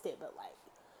twist it, but like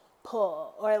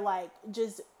pull, or like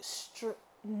just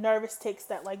nervous ticks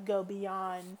that like go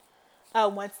beyond,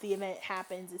 once the event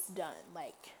happens, it's done.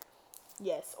 Like,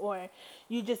 yes, or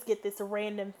you just get this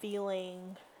random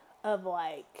feeling of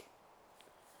like,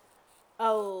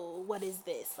 oh, what is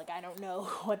this? Like, I don't know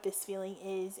what this feeling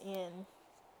is. And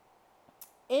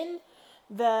in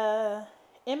the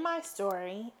in my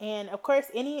story, and of course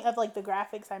any of like the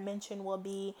graphics I mentioned will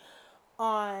be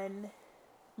on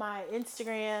my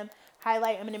Instagram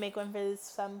highlight. I'm going to make one for this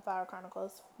Sunflower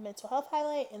Chronicles mental health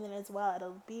highlight, and then as well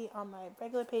it'll be on my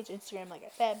regular page Instagram, like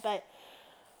I said. But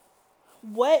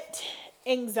what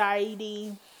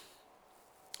anxiety,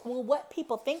 well, what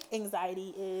people think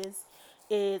anxiety is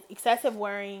excessive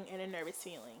worrying and a nervous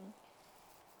feeling.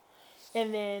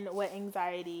 And then what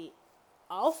anxiety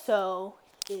also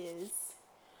is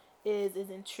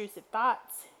intrusive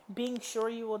thoughts, being sure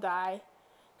you will die,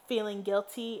 feeling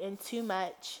guilty and too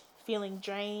much, feeling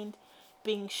drained,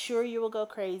 being sure you will go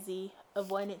crazy,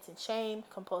 avoidance and shame,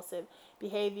 compulsive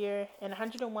behavior, and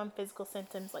 101 physical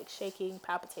symptoms like shaking,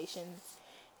 palpitations,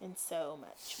 and so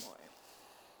much more.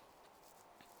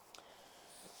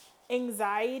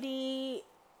 Anxiety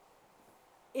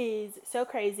is so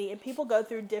crazy, and people go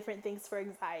through different things for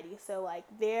anxiety. So like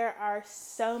there are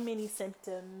so many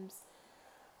symptoms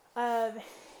of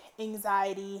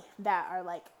anxiety that are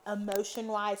like emotion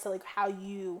wise, so like how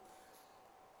you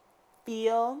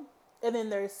feel, and then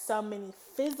there's so many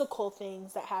physical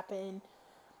things that happen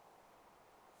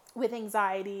with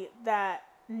anxiety that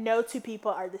no two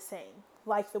people are the same.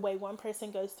 Like the way one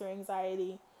person goes through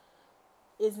anxiety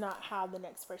is not how the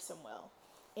next person will,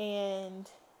 and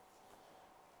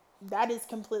that is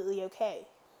completely okay.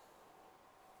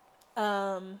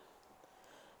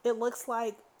 It looks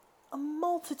like a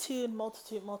multitude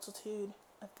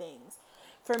of things.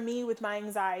 For me, with my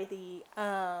anxiety,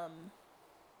 I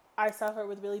suffer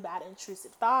with really bad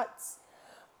intrusive thoughts.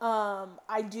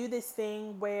 I do this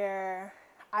thing where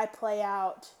I play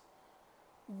out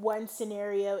one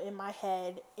scenario in my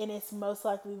head, and it's most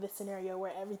likely the scenario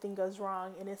where everything goes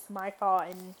wrong and it's my fault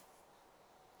and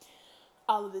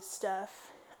all of this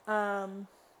stuff. Um,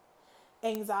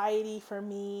 Anxiety for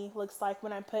me looks like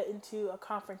when I'm put into a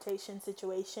confrontation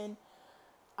situation,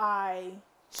 I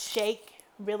shake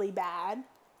really bad,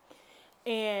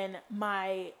 and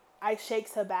my I shake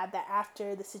so bad that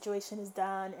after the situation is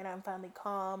done and I'm finally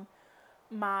calm,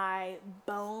 my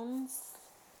bones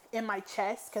in my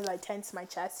chest, because I tense my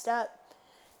chest up,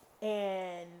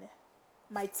 and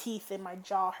my teeth in my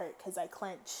jaw hurt because I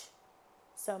clench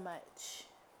so much.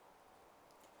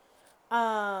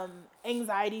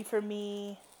 Anxiety for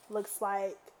me looks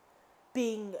like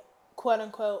being quote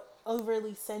unquote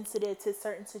overly sensitive to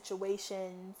certain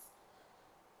situations,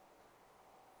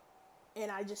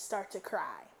 and I just start to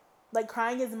cry. Like,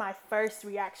 crying is my first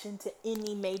reaction to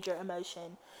any major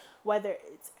emotion, whether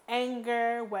it's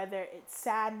anger, whether it's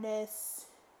sadness,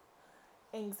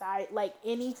 anxiety, like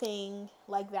anything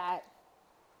like that.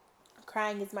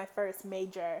 Crying is my first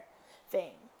major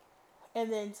thing.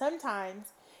 And then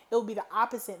sometimes it will be the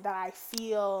opposite, that I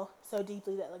feel so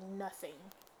deeply that like nothing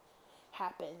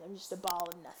happened. I'm just a ball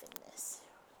of nothingness.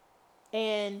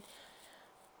 And,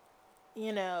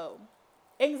 you know,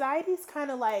 anxiety is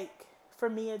kind of like, for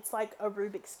me, it's like a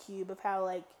Rubik's Cube, of how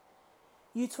like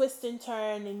you twist and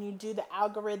turn and you do the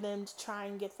algorithm to try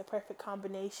and get the perfect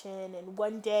combination. And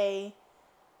one day,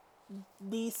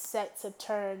 these sets of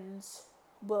turns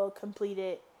will complete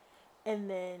it, and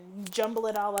then you jumble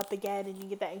it all up again and you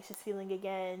get that anxious feeling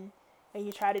again, and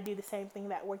you try to do the same thing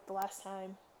that worked the last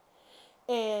time,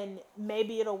 and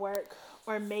maybe it'll work,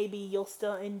 or maybe you'll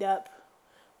still end up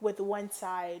with one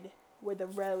side where the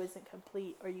row isn't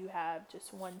complete, or you have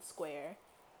just one square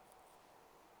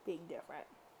being different.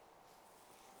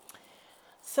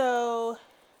 So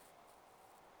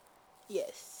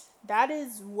yes, that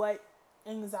is what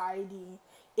anxiety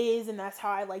is, and that's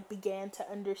how I like began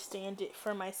to understand it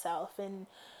for myself. And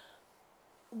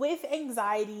with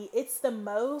anxiety, it's the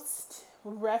most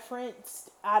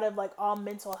referenced out of like all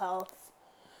mental health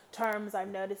terms I've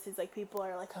noticed. Is like people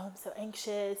are like, "Oh, I'm so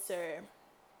anxious," or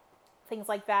things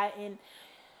like that. And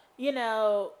you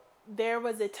know, there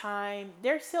was a time,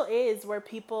 there still is, where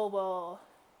people will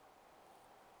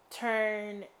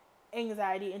turn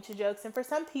anxiety into jokes. And for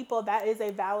some people, that is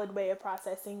a valid way of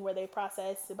processing, where they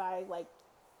process by like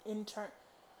intern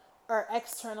or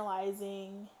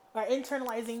externalizing or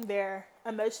internalizing their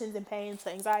emotions and pain, so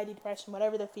anxiety, depression,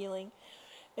 whatever they're feeling,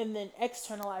 and then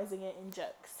externalizing it in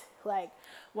jokes. Like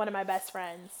one of my best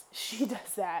friends, she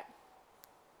does that.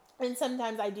 And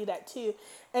sometimes I do that too.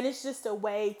 And it's just a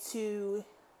way to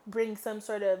bring some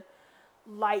sort of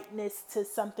lightness to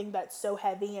something that's so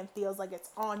heavy and feels like it's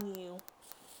on you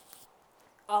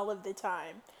all of the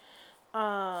time.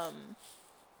 Um,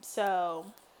 so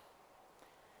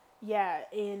yeah,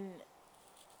 and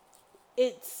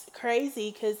it's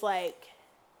crazy because like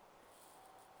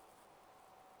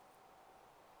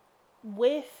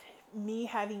with me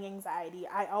having anxiety,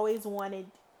 I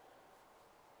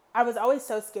was always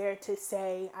so scared to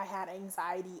say I had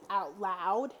anxiety out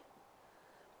loud,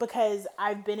 because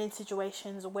I've been in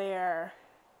situations where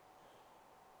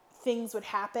things would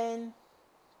happen,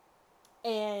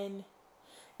 and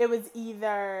it was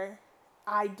either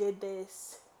I did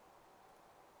this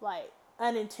like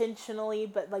unintentionally,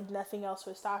 but like nothing else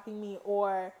was stopping me,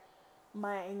 or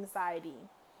my anxiety,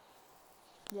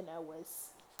 was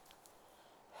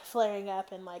flaring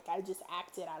up, and like I just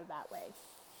acted out of that way.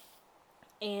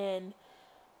 And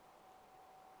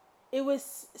it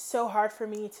was so hard for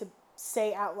me to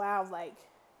say out loud, like,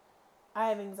 I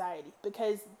have anxiety,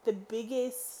 because the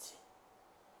biggest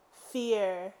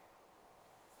fear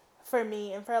for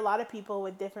me, and for a lot of people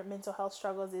with different mental health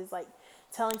struggles, is like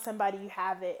telling somebody you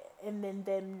have it and then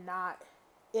them not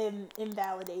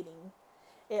invalidating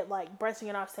it, like brushing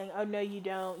it off, saying, "Oh no, you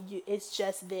don't. It's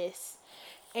just this."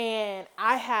 And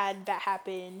I had that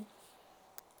happen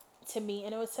to me,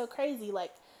 and it was so crazy.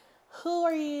 Like, who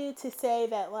are you to say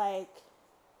that like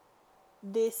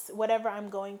this, whatever I'm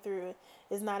going through,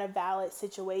 is not a valid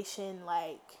situation?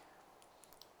 Like,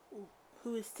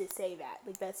 who is to say that?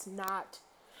 Like, that's not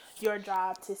your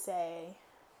job to say,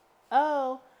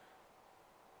 "Oh,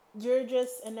 you're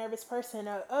just a nervous person,"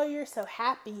 or, "Oh, you're so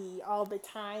happy all the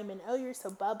time," and, "Oh, you're so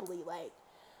bubbly." Like,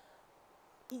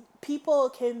 people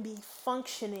can be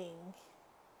functioning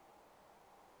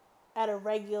at a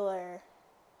regular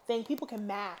thing. People can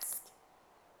mask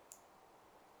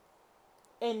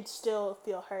and still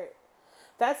feel hurt.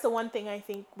 That's the one thing I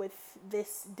think with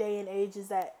this day and age is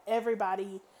that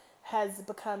everybody has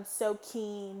become so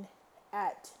keen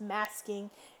at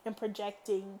masking and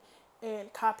projecting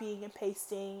and copying and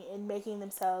pasting and making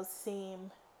themselves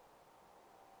seem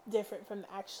different from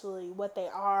actually what they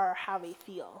are or how they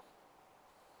feel.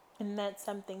 And that's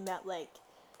something that like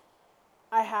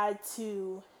I had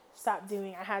to stop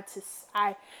doing.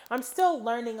 I'm still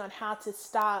learning on how to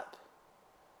stop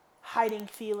hiding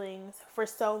feelings for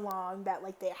so long that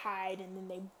like they hide and then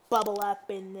they bubble up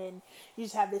and then you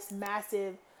just have this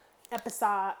massive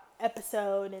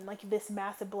episode and like this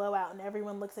massive blowout and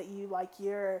everyone looks at you like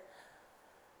you're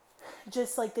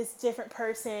just like this different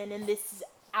person and this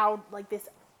out like this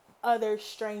other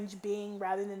strange being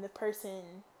rather than the person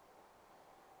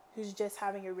who's just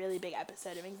having a really big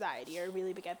episode of anxiety or a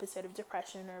really big episode of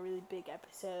depression or a really big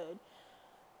episode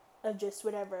of just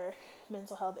whatever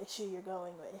mental health issue you're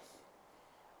going with.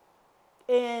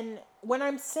 And when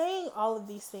I'm saying all of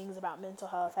these things about mental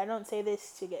health, I don't say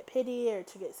this to get pity or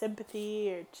to get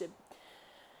sympathy or to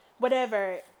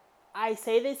whatever. I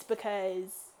say this because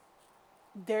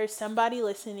there's somebody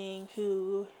listening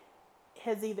who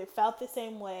has either felt the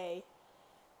same way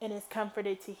and is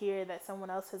comforted to hear that someone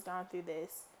else has gone through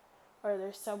this, or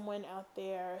there's someone out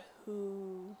there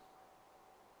who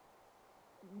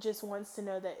just wants to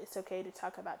know that it's okay to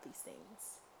talk about these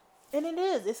things. And it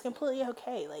is. It's completely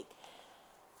okay. Like,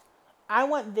 I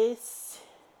want this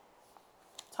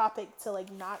topic to,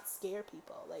 like, not scare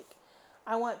people. Like,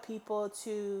 I want people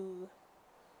to...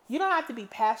 You don't have to be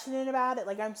passionate about it.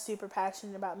 Like, I'm super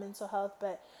passionate about mental health,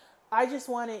 but I just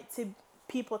want it to...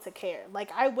 people to care. Like,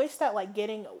 I wish that, like,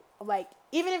 getting... Like,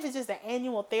 even if it's just an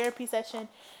annual therapy session,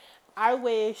 I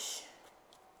wish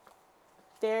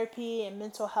therapy and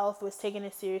mental health was taken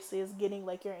as seriously as getting,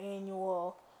 like, your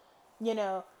annual, you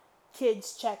know,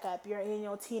 kids checkup, your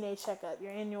annual teenage checkup,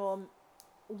 your annual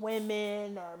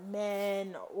women or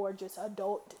men or just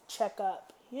adult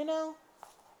checkup, you know?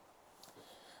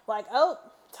 Like, oh,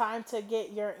 time to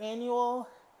get your annual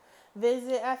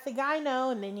visit at the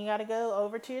gyno, and then you gotta go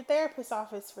over to your therapist's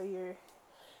office for your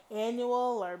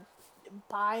annual or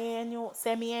biannual,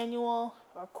 semi-annual,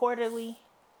 or quarterly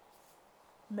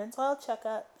mental health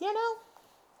checkup, you know?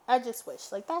 I just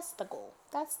wish, like, that's the goal.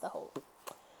 That's the hope.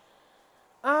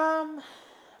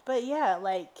 But yeah,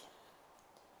 like,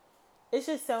 it's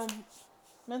just so,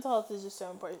 mental health is just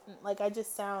so important. Like, I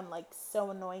just sound, like, so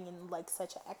annoying and, like,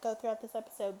 such an echo throughout this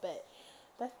episode, but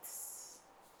that's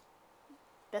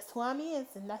who I is,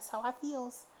 and that's how I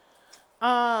feels.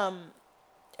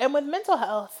 And with mental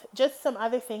health, just some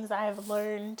other things I have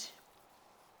learned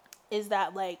is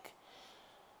that, like,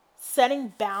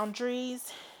 setting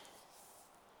boundaries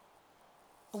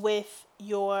with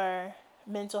your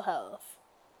mental health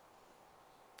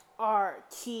are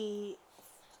key,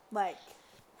 like,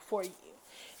 for you.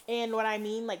 And what I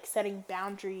mean, like, setting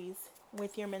boundaries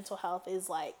with your mental health is,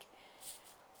 like,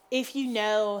 if you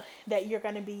know that you're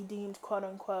going to be deemed, quote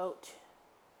unquote,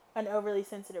 an overly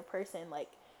sensitive person, like,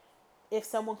 if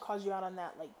someone calls you out on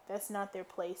that, like, that's not their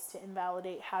place to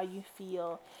invalidate how you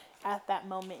feel at that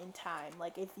moment in time.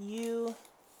 Like, if you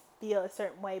feel a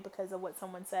certain way because of what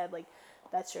someone said, like,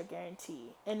 that's your guarantee.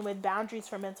 And with boundaries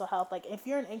for mental health, like, if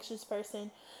you're an anxious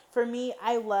person, for me,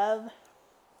 I love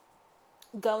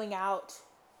going out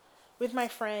with my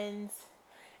friends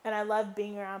and I love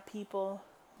being around people,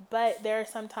 but there are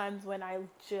some times when I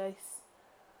just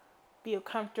feel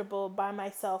comfortable by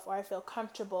myself, or I feel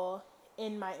comfortable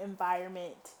in my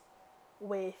environment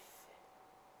with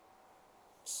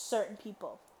certain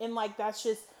people. And, like, that's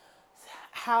just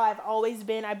how I've always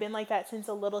been. I've been like that since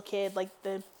a little kid. Like,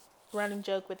 the running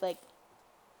joke with, like,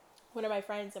 one of my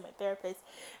friends and my therapist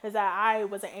is that I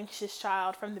was an anxious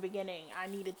child from the beginning. I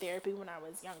needed therapy when I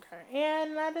was younger.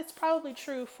 And that is probably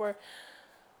true for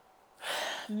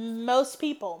most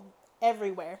people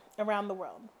everywhere around the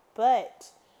world.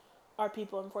 But are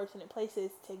people in fortunate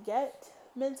places to get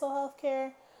mental health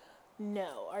care?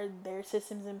 No. Are there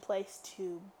systems in place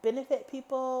to benefit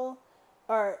people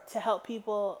or to help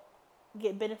people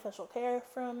get beneficial care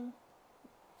from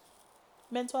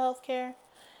mental health care?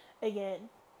 Again,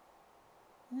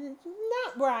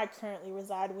 not where I currently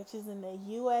reside, which is in the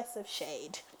U.S. of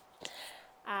shade.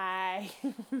 I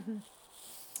hate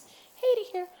it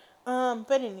here.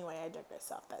 But anyway, I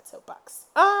digress off that soapbox.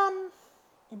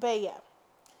 But yeah.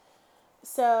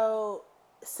 So,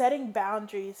 setting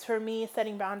boundaries, for me,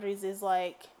 setting boundaries is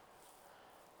like,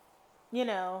 you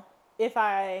know, if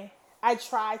I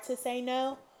try to say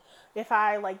no, if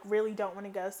I, like, really don't want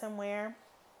to go somewhere.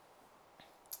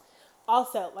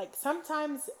 Also, like,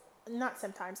 sometimes not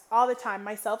sometimes, all the time,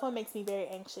 my cell phone makes me very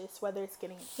anxious, whether it's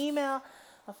getting an email,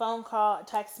 a phone call, a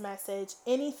text message,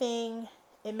 anything.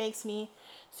 It makes me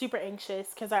super anxious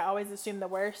because I always assume the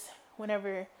worst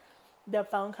whenever the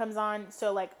phone comes on.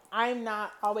 So, like, I'm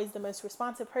not always the most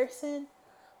responsive person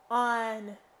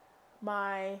on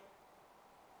my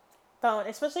phone,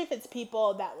 especially if it's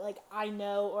people that, like, I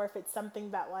know, or if it's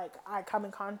something that, like, I come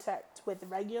in contact with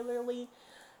regularly.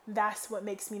 That's what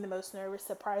makes me the most nervous,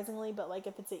 surprisingly. But, like,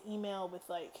 if it's an email with,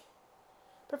 like,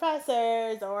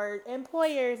 professors or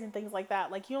employers and things like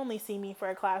that, like, you only see me for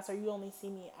a class, or you only see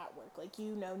me at work. Like,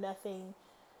 you know nothing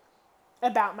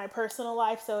about my personal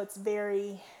life, so it's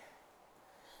very,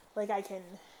 like, I can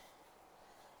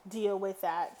deal with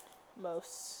that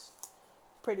most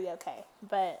pretty okay.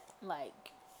 But, like,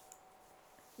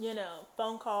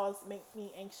 phone calls make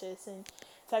me anxious, and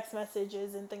text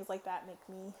messages and things like that make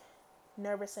me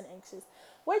nervous and anxious,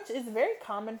 which is very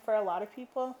common for a lot of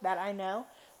people that I know.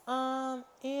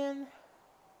 And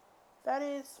that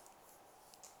is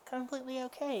completely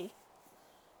okay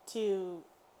to,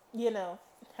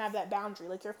 have that boundary.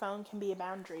 Like, your phone can be a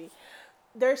boundary.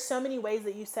 There's so many ways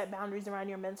that you set boundaries around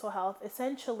your mental health.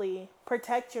 Essentially,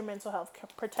 protect your mental health,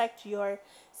 protect your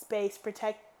space,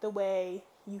 protect the way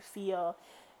you feel,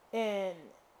 and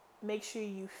make sure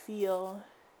you feel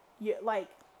you like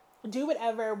do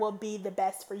whatever will be the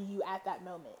best for you at that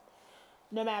moment.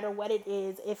 No matter what it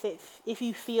is, if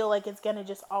you feel like it's gonna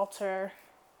just alter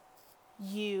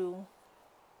you,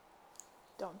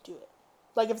 don't do it.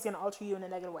 Like, if it's gonna alter you in a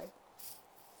negative way,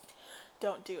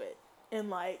 don't do it. And,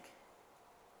 like,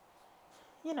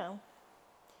 you know,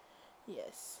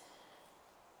 yes.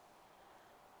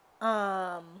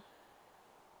 Um,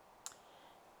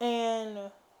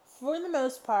 and for the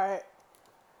most part,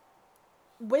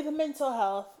 with mental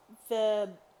health, the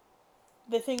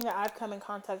thing that I've come in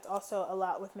contact also a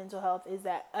lot with mental health is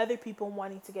that other people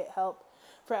wanting to get help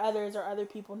for others, or other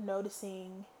people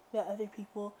noticing that other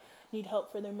people need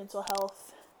help for their mental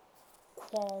health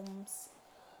qualms,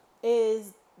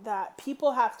 is that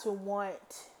people have to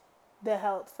want the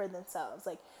help for themselves.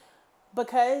 Like,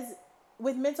 because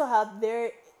with mental health,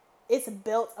 it's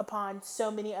built upon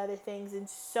so many other things, and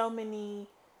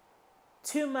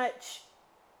too much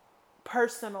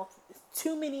personal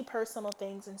too many personal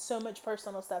things, and so much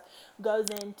personal stuff goes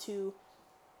into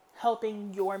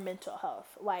helping your mental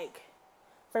health. Like,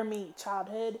 for me,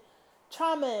 childhood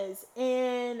traumas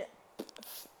and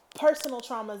personal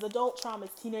traumas, adult traumas,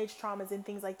 teenage traumas, and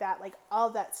things like that. Like, all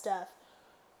that stuff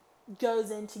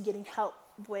goes into getting help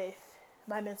with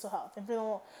my mental health. And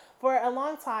for a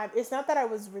long time, it's not that I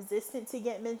was resistant to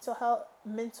get mental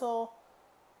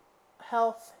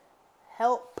health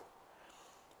help.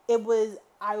 It was,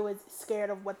 I was scared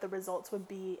of what the results would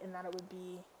be, and that it would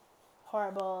be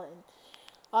horrible and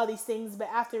all these things. But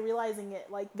after realizing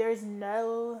it, like, there's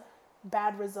no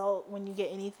bad result when you get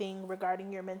anything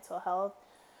regarding your mental health,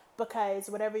 because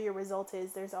whatever your result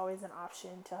is, there's always an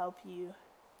option to help you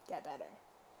get better.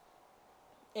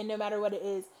 And no matter what it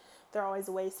is, there are always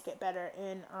ways to get better.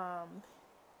 And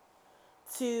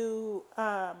to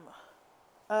a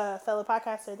fellow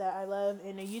podcaster that I love,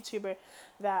 and a YouTuber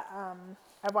that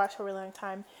I've watched for a really long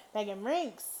time, Megan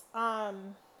Rinks,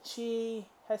 she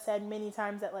has said many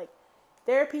times that, like,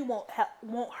 therapy won't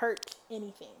hurt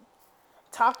anything.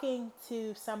 Talking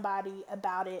to somebody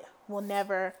about it will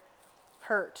never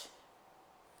hurt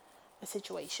a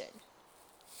situation.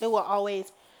 It will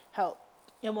always help.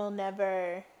 It will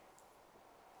never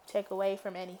take away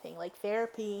from anything. Like,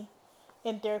 therapy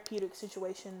in therapeutic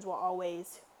situations will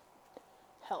always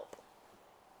help.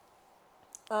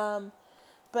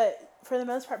 But for the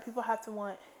most part, people have to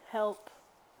want help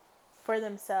for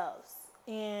themselves.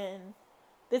 And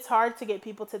it's hard to get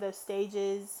people to those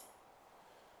stages.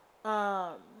 But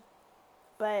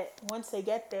once they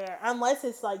get there, unless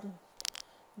it's, like,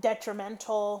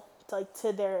 detrimental to, like,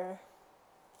 to their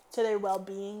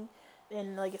well-being,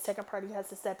 and, like, a second party has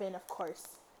to step in, of course,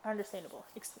 understandable,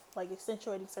 like,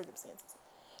 accentuating circumstances.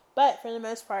 But for the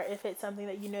most part, if it's something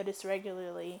that you notice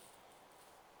regularly,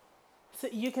 so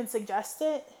you can suggest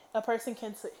it. A person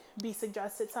can be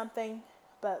suggested something,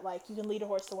 but, like, you can lead a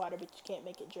horse to water, but you can't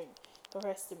make it drink.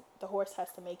 The horse has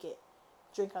to make it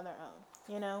drink on their own,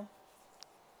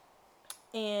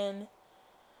 And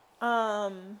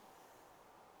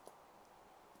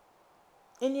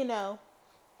and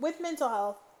with mental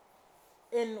health,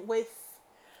 and with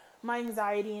my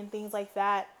anxiety and things like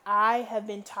that, I have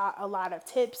been taught a lot of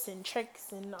tips and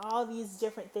tricks and all these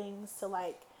different things to,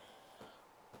 like,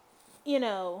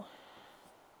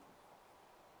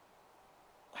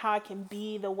 how I can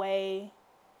be the way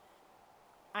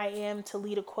I am to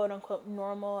lead a quote unquote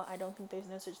normal. I don't think there's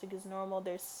no such thing as normal.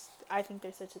 I think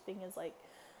there's such a thing as like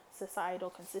societal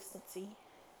consistency,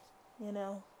 you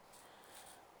know.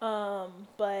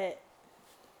 But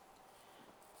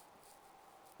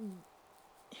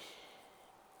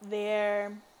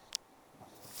they're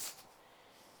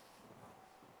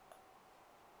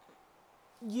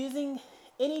using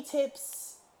any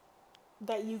tips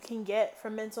that you can get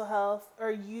for mental health, or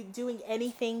you doing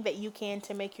anything that you can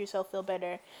to make yourself feel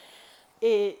better.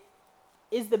 It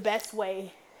is the best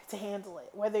way to handle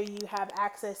it. Whether you have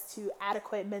access to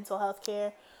adequate mental health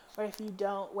care or if you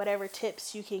don't, whatever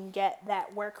tips you can get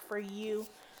that work for you,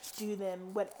 do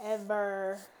them.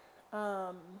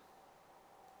 Um,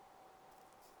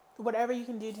 whatever you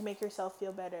can do to make yourself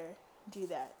feel better, do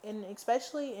that. And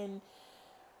especially in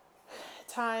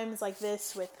times like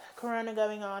this with Corona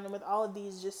going on and with all of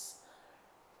these just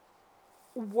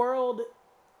world,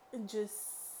 just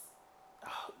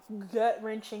gut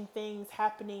wrenching things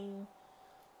happening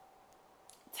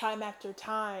time after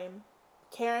time,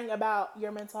 caring about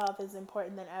your mental health is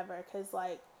important than ever. Because,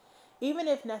 like, even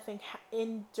if nothing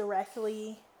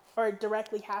indirectly or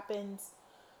directly happens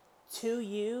to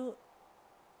you,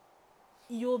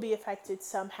 you will be affected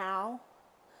somehow.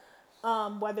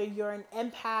 Whether you're an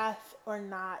empath or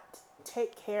not,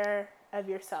 take care of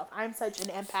yourself. I'm such an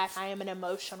empath. I am an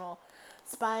emotional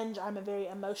sponge. I'm a very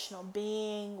emotional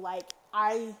being. Like,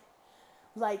 I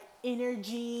like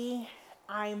energy.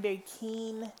 I'm very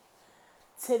keen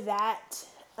to that.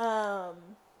 Um,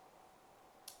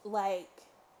 like,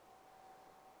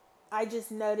 I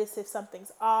just notice if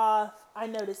something's off. I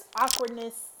notice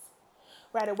awkwardness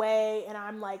right away, and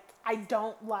I'm like, I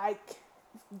don't like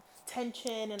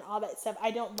tension and all that stuff.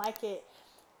 I don't like it,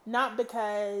 not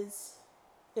because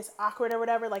it's awkward or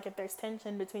whatever. Like, if there's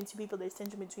tension between two people, there's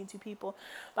tension between two people.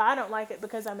 But I don't like it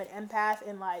because I'm an empath,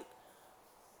 and like,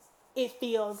 it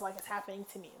feels like it's happening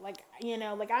to me. Like, you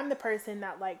know, like, I'm the person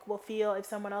that like will feel if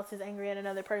someone else is angry at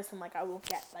another person. Like, I will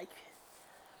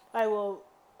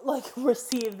like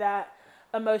receive that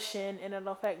emotion and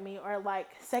it'll affect me. Or like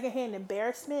secondhand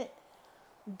embarrassment,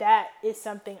 that is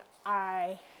something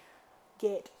I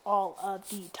get all of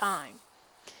the time,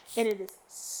 and it is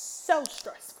so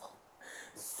stressful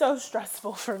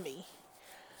for me.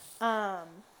 um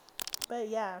but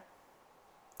yeah,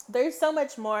 there's so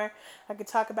much more I could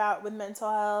talk about with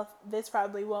mental health. This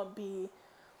probably won't be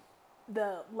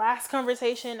the last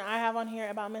conversation I have on here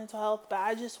about mental health, but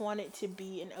I just want it to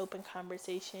be an open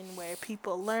conversation where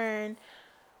people learn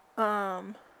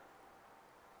um,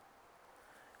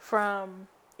 from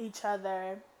each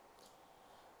other.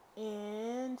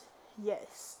 And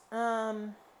yes,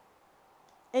 and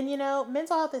you know,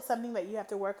 mental health is something that you have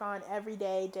to work on every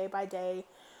day, day by day,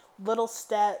 little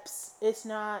steps. It's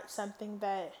not something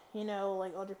that, you know,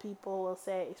 like older people will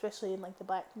say, especially in like the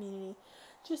black community,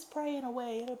 just pray it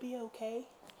away, it'll be okay.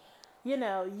 You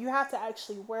know, you have to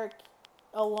actually work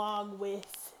along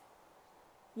with,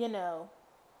 you know,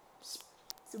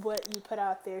 what you put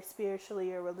out there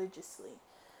spiritually or religiously.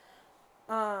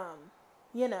 Um,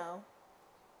 you know,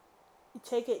 you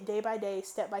take it day by day,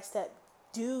 step by step.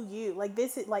 Do you like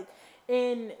this? Is like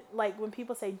in like when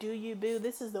people say "do you boo,"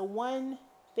 this is the one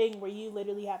thing where you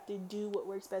literally have to do what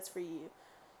works best for you.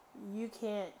 You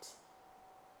can't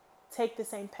take the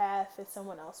same path as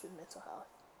someone else with mental health.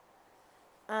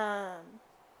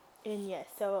 And yes,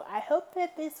 so I hope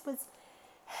that this was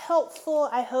helpful.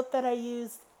 I hope that I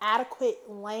used adequate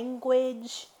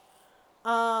language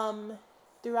um,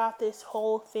 throughout this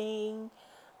whole thing.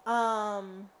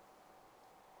 Um,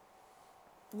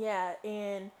 yeah,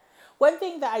 and one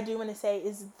thing that I do want to say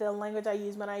is the language I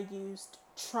used when I used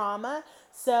trauma.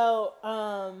 So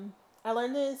I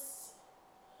learned this.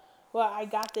 Well, I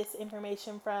got this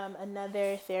information from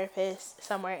another therapist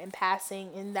somewhere in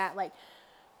passing. In that, like,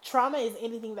 trauma is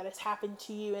anything that has happened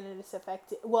to you and it has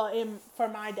affected. Well, for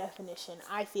my definition,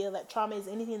 I feel that trauma is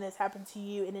anything that's happened to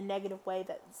you in a negative way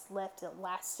that's left a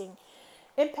lasting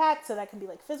impact. So that can be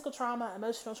like physical trauma,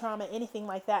 emotional trauma, anything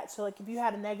like that. So like if you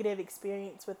had a negative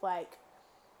experience with like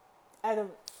a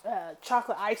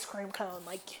chocolate ice cream cone,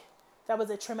 like that was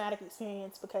a traumatic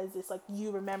experience because it's like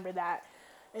you remember that,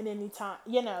 and any time,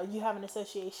 you know, you have an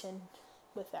association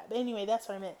with that. But anyway, that's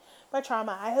what I meant by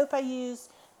trauma. I hope I used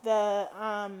the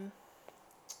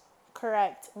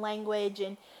correct language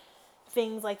and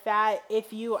things like that.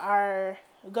 If you are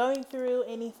going through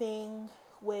anything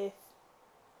with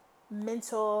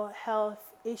mental health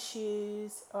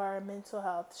issues or mental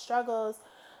health struggles,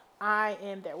 I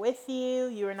am there with you.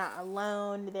 You are not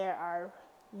alone. There are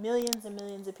millions and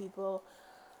millions of people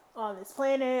on this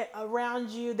planet around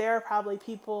you. There are probably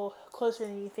people closer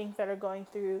than you think that are going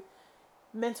through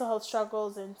mental health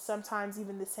struggles and sometimes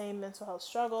even the same mental health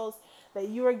struggles that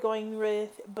you are going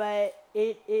with, but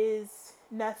it is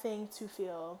nothing to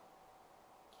feel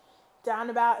down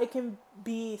about. It can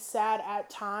be sad at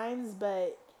times,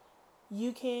 but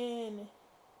you can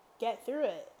get through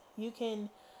it. You can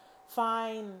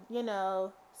find,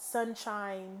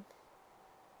 sunshine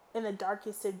in the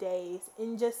darkest of days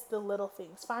in just the little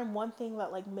things. Find one thing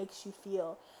that like makes you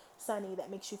feel sunny, that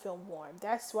makes you feel warm.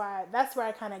 That's where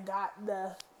I kind of got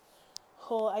the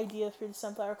whole idea for the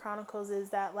Sunflower Chronicles, is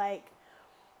that like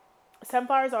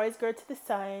sunflowers always grow to the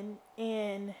sun,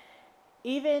 and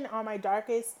even on my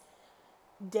darkest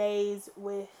days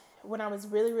with when I was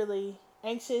really really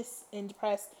anxious and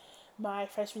depressed my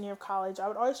freshman year of college, I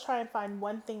would always try and find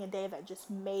one thing a day that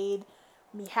just made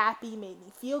me happy, made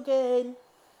me feel good,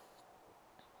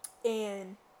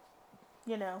 and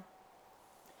you know,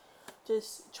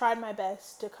 just tried my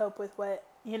best to cope with what,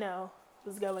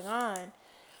 was going on.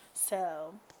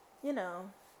 So, you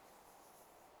know,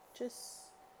 just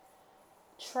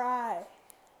try.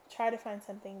 Try to find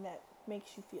something that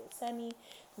makes you feel sunny,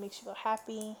 makes you feel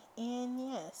happy.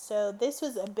 And yeah, so this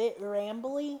was a bit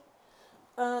rambly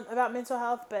about mental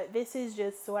health, but this is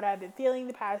just what I've been feeling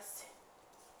the past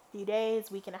few days,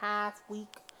 week and a half,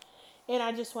 week. And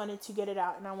I just wanted to get it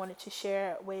out and I wanted to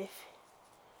share it with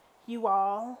you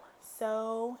all.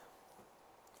 So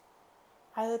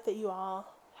I hope that you all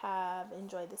have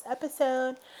enjoyed this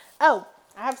episode. Oh,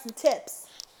 I have some tips.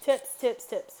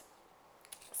 Tips.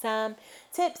 Some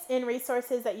tips and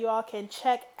resources that you all can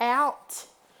check out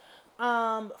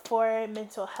for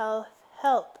mental health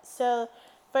help. So,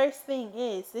 first thing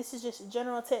is, this is just a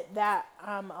general tip that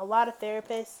a lot of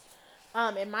therapists,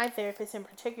 and my therapist in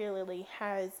particularly,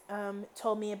 has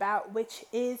told me about, which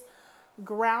is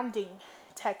grounding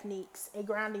techniques. A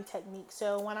grounding technique.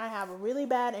 So, when I have a really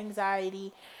bad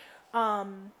anxiety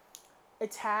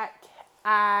attack,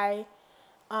 I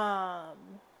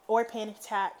or panic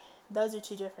attack, those are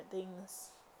two different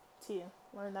things too.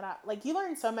 Learn that out. Like, you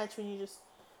learn so much when you just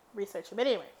research it. But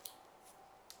anyway,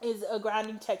 is a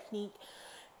grounding technique,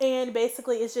 and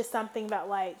basically it's just something that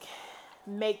like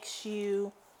makes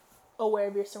you aware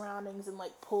of your surroundings and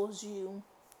like pulls you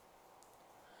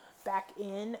back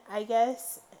in, I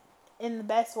guess, in the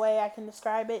best way I can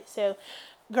describe it. So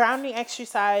grounding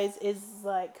exercise is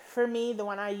like, for me, the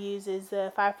one I use is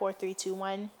the 5 4 3 2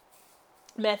 1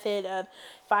 method of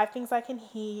 5 things I can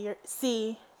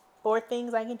see, 4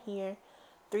 things I can hear,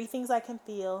 3 things I can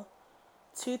feel,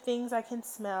 2 things I can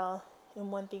smell, and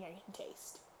 1 thing I can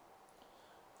taste.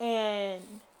 And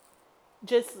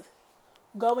just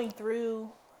going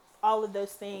through all of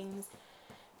those things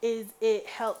it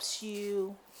helps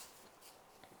you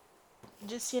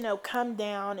just, come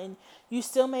down, and you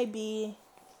still may be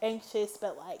anxious,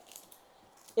 but like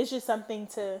it's just something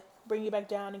to bring you back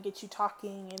down and get you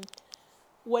talking, and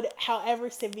however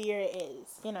severe it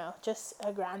is, just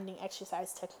a grounding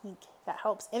exercise technique that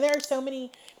helps. And there are so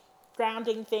many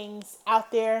grounding things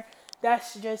out there.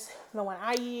 That's just the one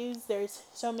I use. There's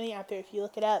so many out there if you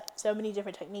look it up. So many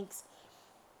different techniques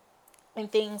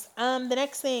and things. The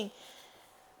next thing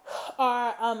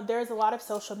are there's a lot of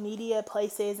social media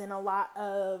places and a lot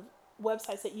of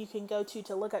websites that you can go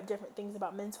to look up different things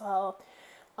about mental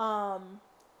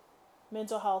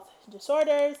health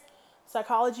disorders,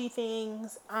 psychology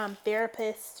things,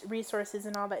 therapist resources,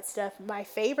 and all that stuff. My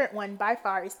favorite one by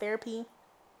far is therapy.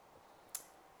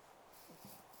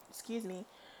 Excuse me.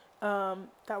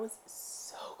 That was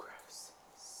so gross.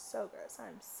 So gross.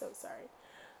 I'm so sorry.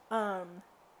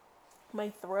 My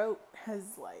throat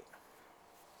has like.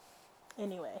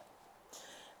 Anyway.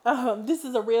 This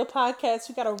is a real podcast.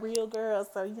 We got a real girl,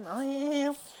 so I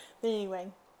am. But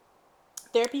anyway,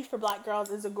 Therapy for Black Girls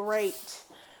is a great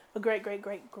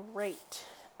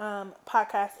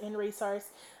podcast and resource.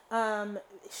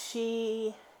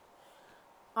 She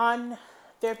on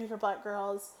Therapy for Black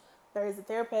Girls, there is a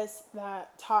therapist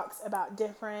that talks about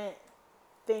different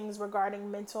things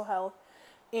regarding mental health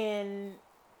in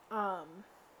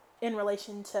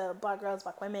relation to Black girls,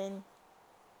 Black women,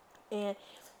 and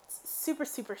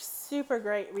super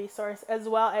great resource, as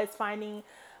well as finding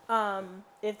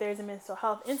if there's a mental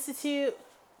health institute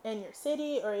in your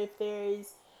city, or if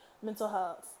there's mental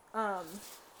health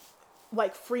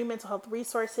like free mental health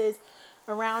resources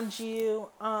around you.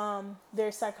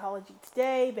 There's Psychology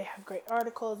Today. They have great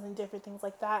articles and different things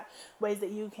like that, ways that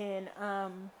you can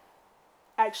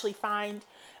actually find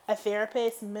a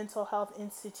therapist. Mental Health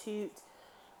Institute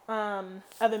of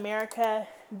America,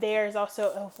 there's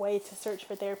also a way to search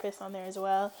for therapists on there as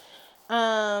well.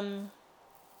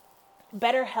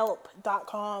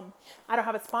 BetterHelp.com. I don't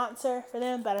have a sponsor for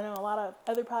them, but I know a lot of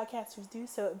other podcasters do.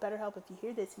 So BetterHelp, if you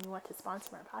hear this and you want to sponsor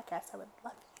my podcast, I would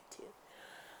love you to.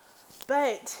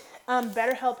 But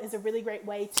BetterHelp is a really great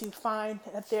way to find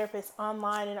a therapist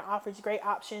online, and it offers great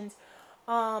options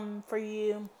for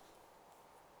you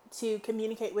to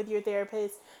communicate with your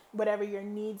therapist, whatever your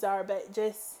needs are. But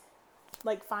just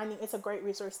like it's a great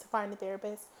resource to find a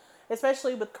therapist,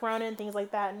 especially with Corona and things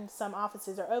like that. And some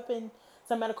offices are open,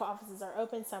 some medical offices are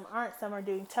open, some aren't, some are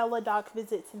doing teledoc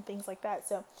visits and things like that.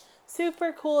 So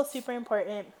super cool, super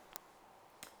important.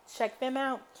 Check them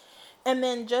out. And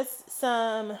then just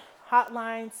some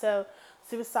hotlines, so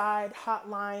suicide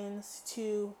hotlines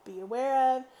to be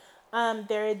aware of.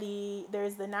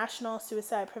 There's the National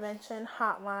Suicide Prevention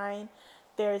Hotline.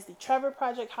 There's the Trevor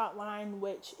Project Hotline,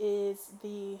 which is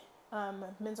the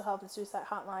mental health and suicide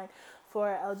hotline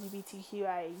for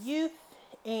LGBTQIA youth.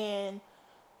 And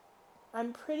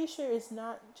I'm pretty sure it's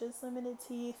not just limited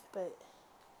to youth, but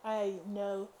I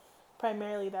know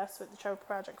primarily that's what the Trevor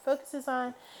Project focuses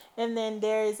on. And then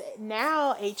there's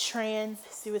now a trans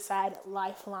suicide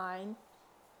lifeline,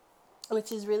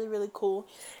 which is really, really cool.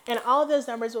 And all of those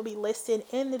numbers will be listed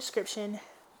in the description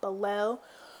below.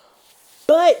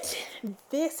 But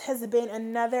this has been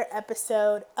another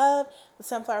episode of the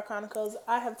Sunflower Chronicles.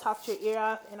 I have talked your ear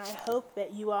off, and I hope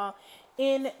that you all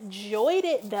enjoyed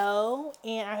it, though.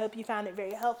 And I hope you found it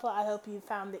very helpful. I hope you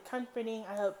found it comforting.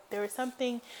 I hope there was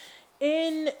something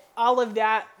in all of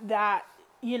that,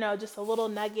 just a little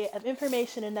nugget of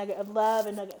information, a nugget of love,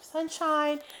 a nugget of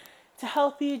sunshine to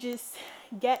help you just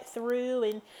get through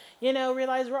and,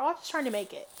 realize we're all just trying to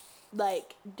make it.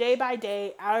 Like, day by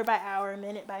day, hour by hour,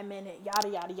 minute by minute, yada,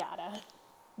 yada, yada.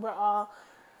 We're all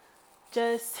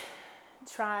just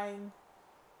trying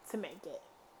to make it.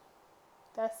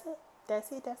 That's it.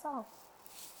 That's all.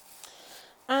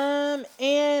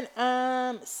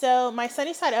 So my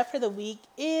sunny side up for the week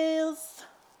is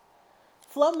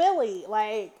Flo Milli.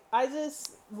 Like, I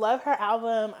just love her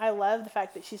album. I love the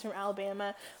fact that she's from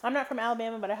Alabama. I'm not from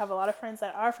Alabama, but I have a lot of friends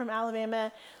that are from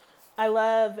Alabama. I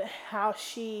love how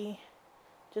she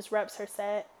just reps her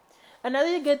set.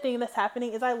 Another good thing that's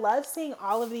happening is I love seeing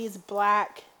all of these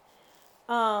black,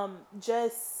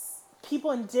 just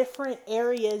people in different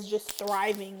areas just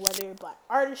thriving, whether black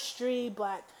artistry,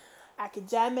 black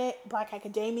academia,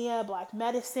 black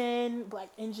medicine, black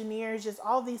engineers, just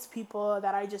all these people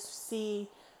that I just see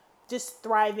just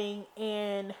thriving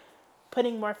and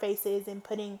putting more faces and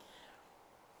putting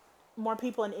more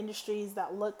people in industries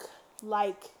that look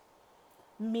like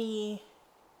me.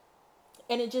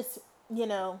 And it just,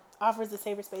 offers a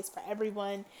safer space for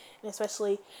everyone, and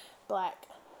especially black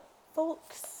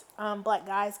folks, black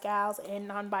guys, gals, and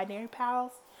non-binary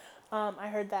pals. I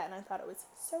heard that and I thought it was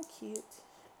so cute.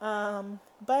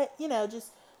 But,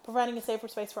 just providing a safer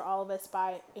space for all of us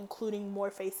by including more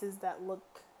faces that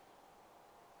look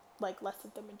like less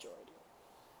of the majority.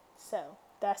 So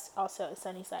that's also a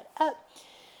sunny side up.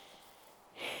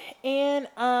 And,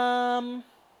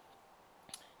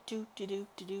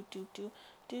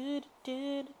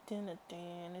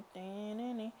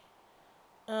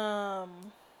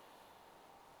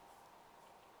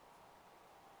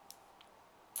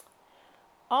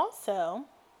 also,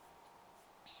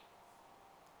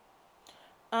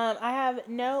 I have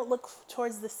no look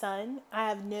towards the sun. I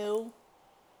have no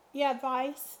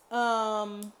advice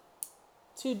to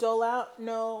dole out.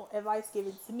 No advice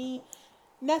given to me.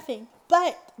 Nothing.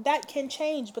 But that can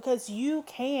change because you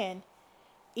can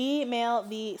email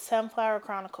the Sunflower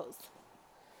Chronicles.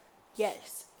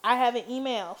 Yes, I have an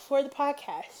email for the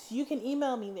podcast. You can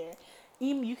email me there.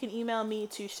 You can email me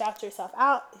to shout yourself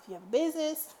out. If you have a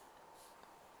business,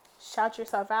 shout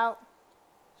yourself out.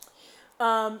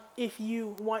 If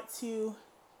you want to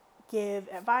give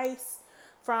advice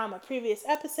from a previous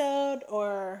episode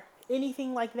or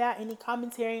anything like that, any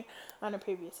commentary on a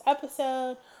previous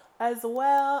episode, as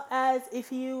well as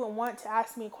if you want to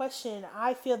ask me a question.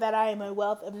 I feel that I am a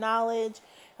wealth of knowledge.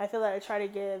 I feel that I try to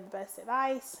give the best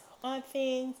advice on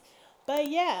things. But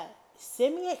yeah,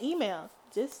 send me an email.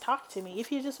 Just talk to me.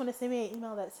 If you just want to send me an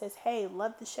email that says, hey,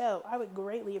 love the show, I would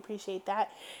greatly appreciate that.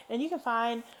 And you can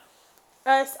find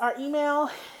our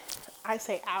email. I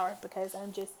say our because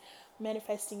I'm just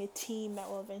manifesting a team that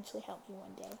will eventually help me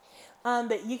one day.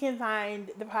 But you can find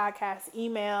the podcast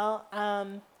email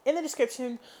in the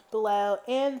description below,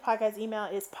 and the podcast email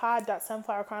is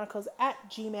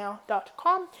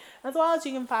pod.sunflowerchronicles@gmail.com, as well as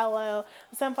you can follow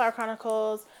Sunflower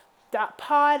Chronicles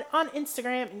 .pod on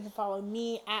Instagram, and you can follow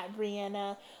me at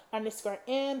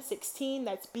Brianna_M16.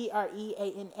 That's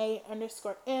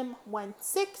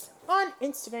BREANA_M16 on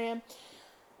Instagram.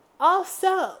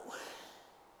 Also,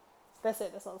 That's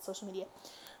it. That's all the social media.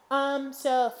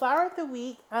 So flower of the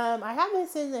week. I have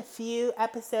this in a few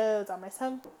episodes on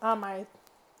my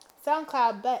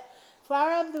SoundCloud, but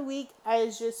flower of the week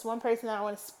is just one person that I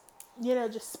want to,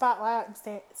 just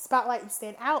spotlight and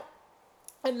stand out,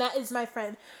 and that is my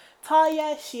friend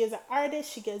Talia. She is an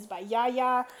artist. She goes by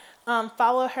Yaya.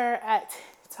 Follow her at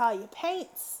Talia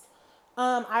Paints.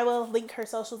 I will link her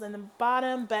socials in the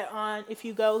bottom, but if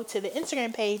you go to the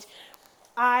Instagram page,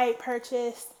 I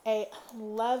purchased a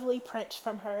lovely print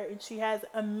from her, and she has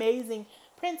amazing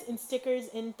prints and stickers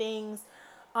and things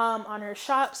on her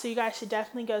shop. So you guys should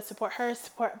definitely go support her,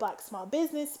 support Black small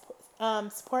business,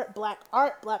 support Black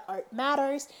art. Black art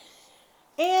matters.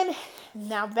 And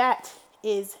now that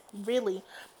is really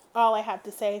all I have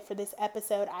to say for this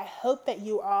episode. I hope that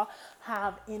you all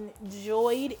have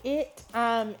enjoyed it.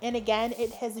 And again,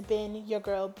 it has been your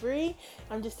girl Bree.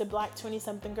 I'm just a Black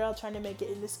 20-something girl trying to make it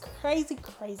in this crazy,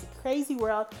 crazy, crazy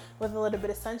world with a little bit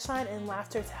of sunshine and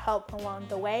laughter to help along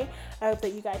the way. I hope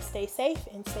that you guys stay safe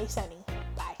and stay sunny.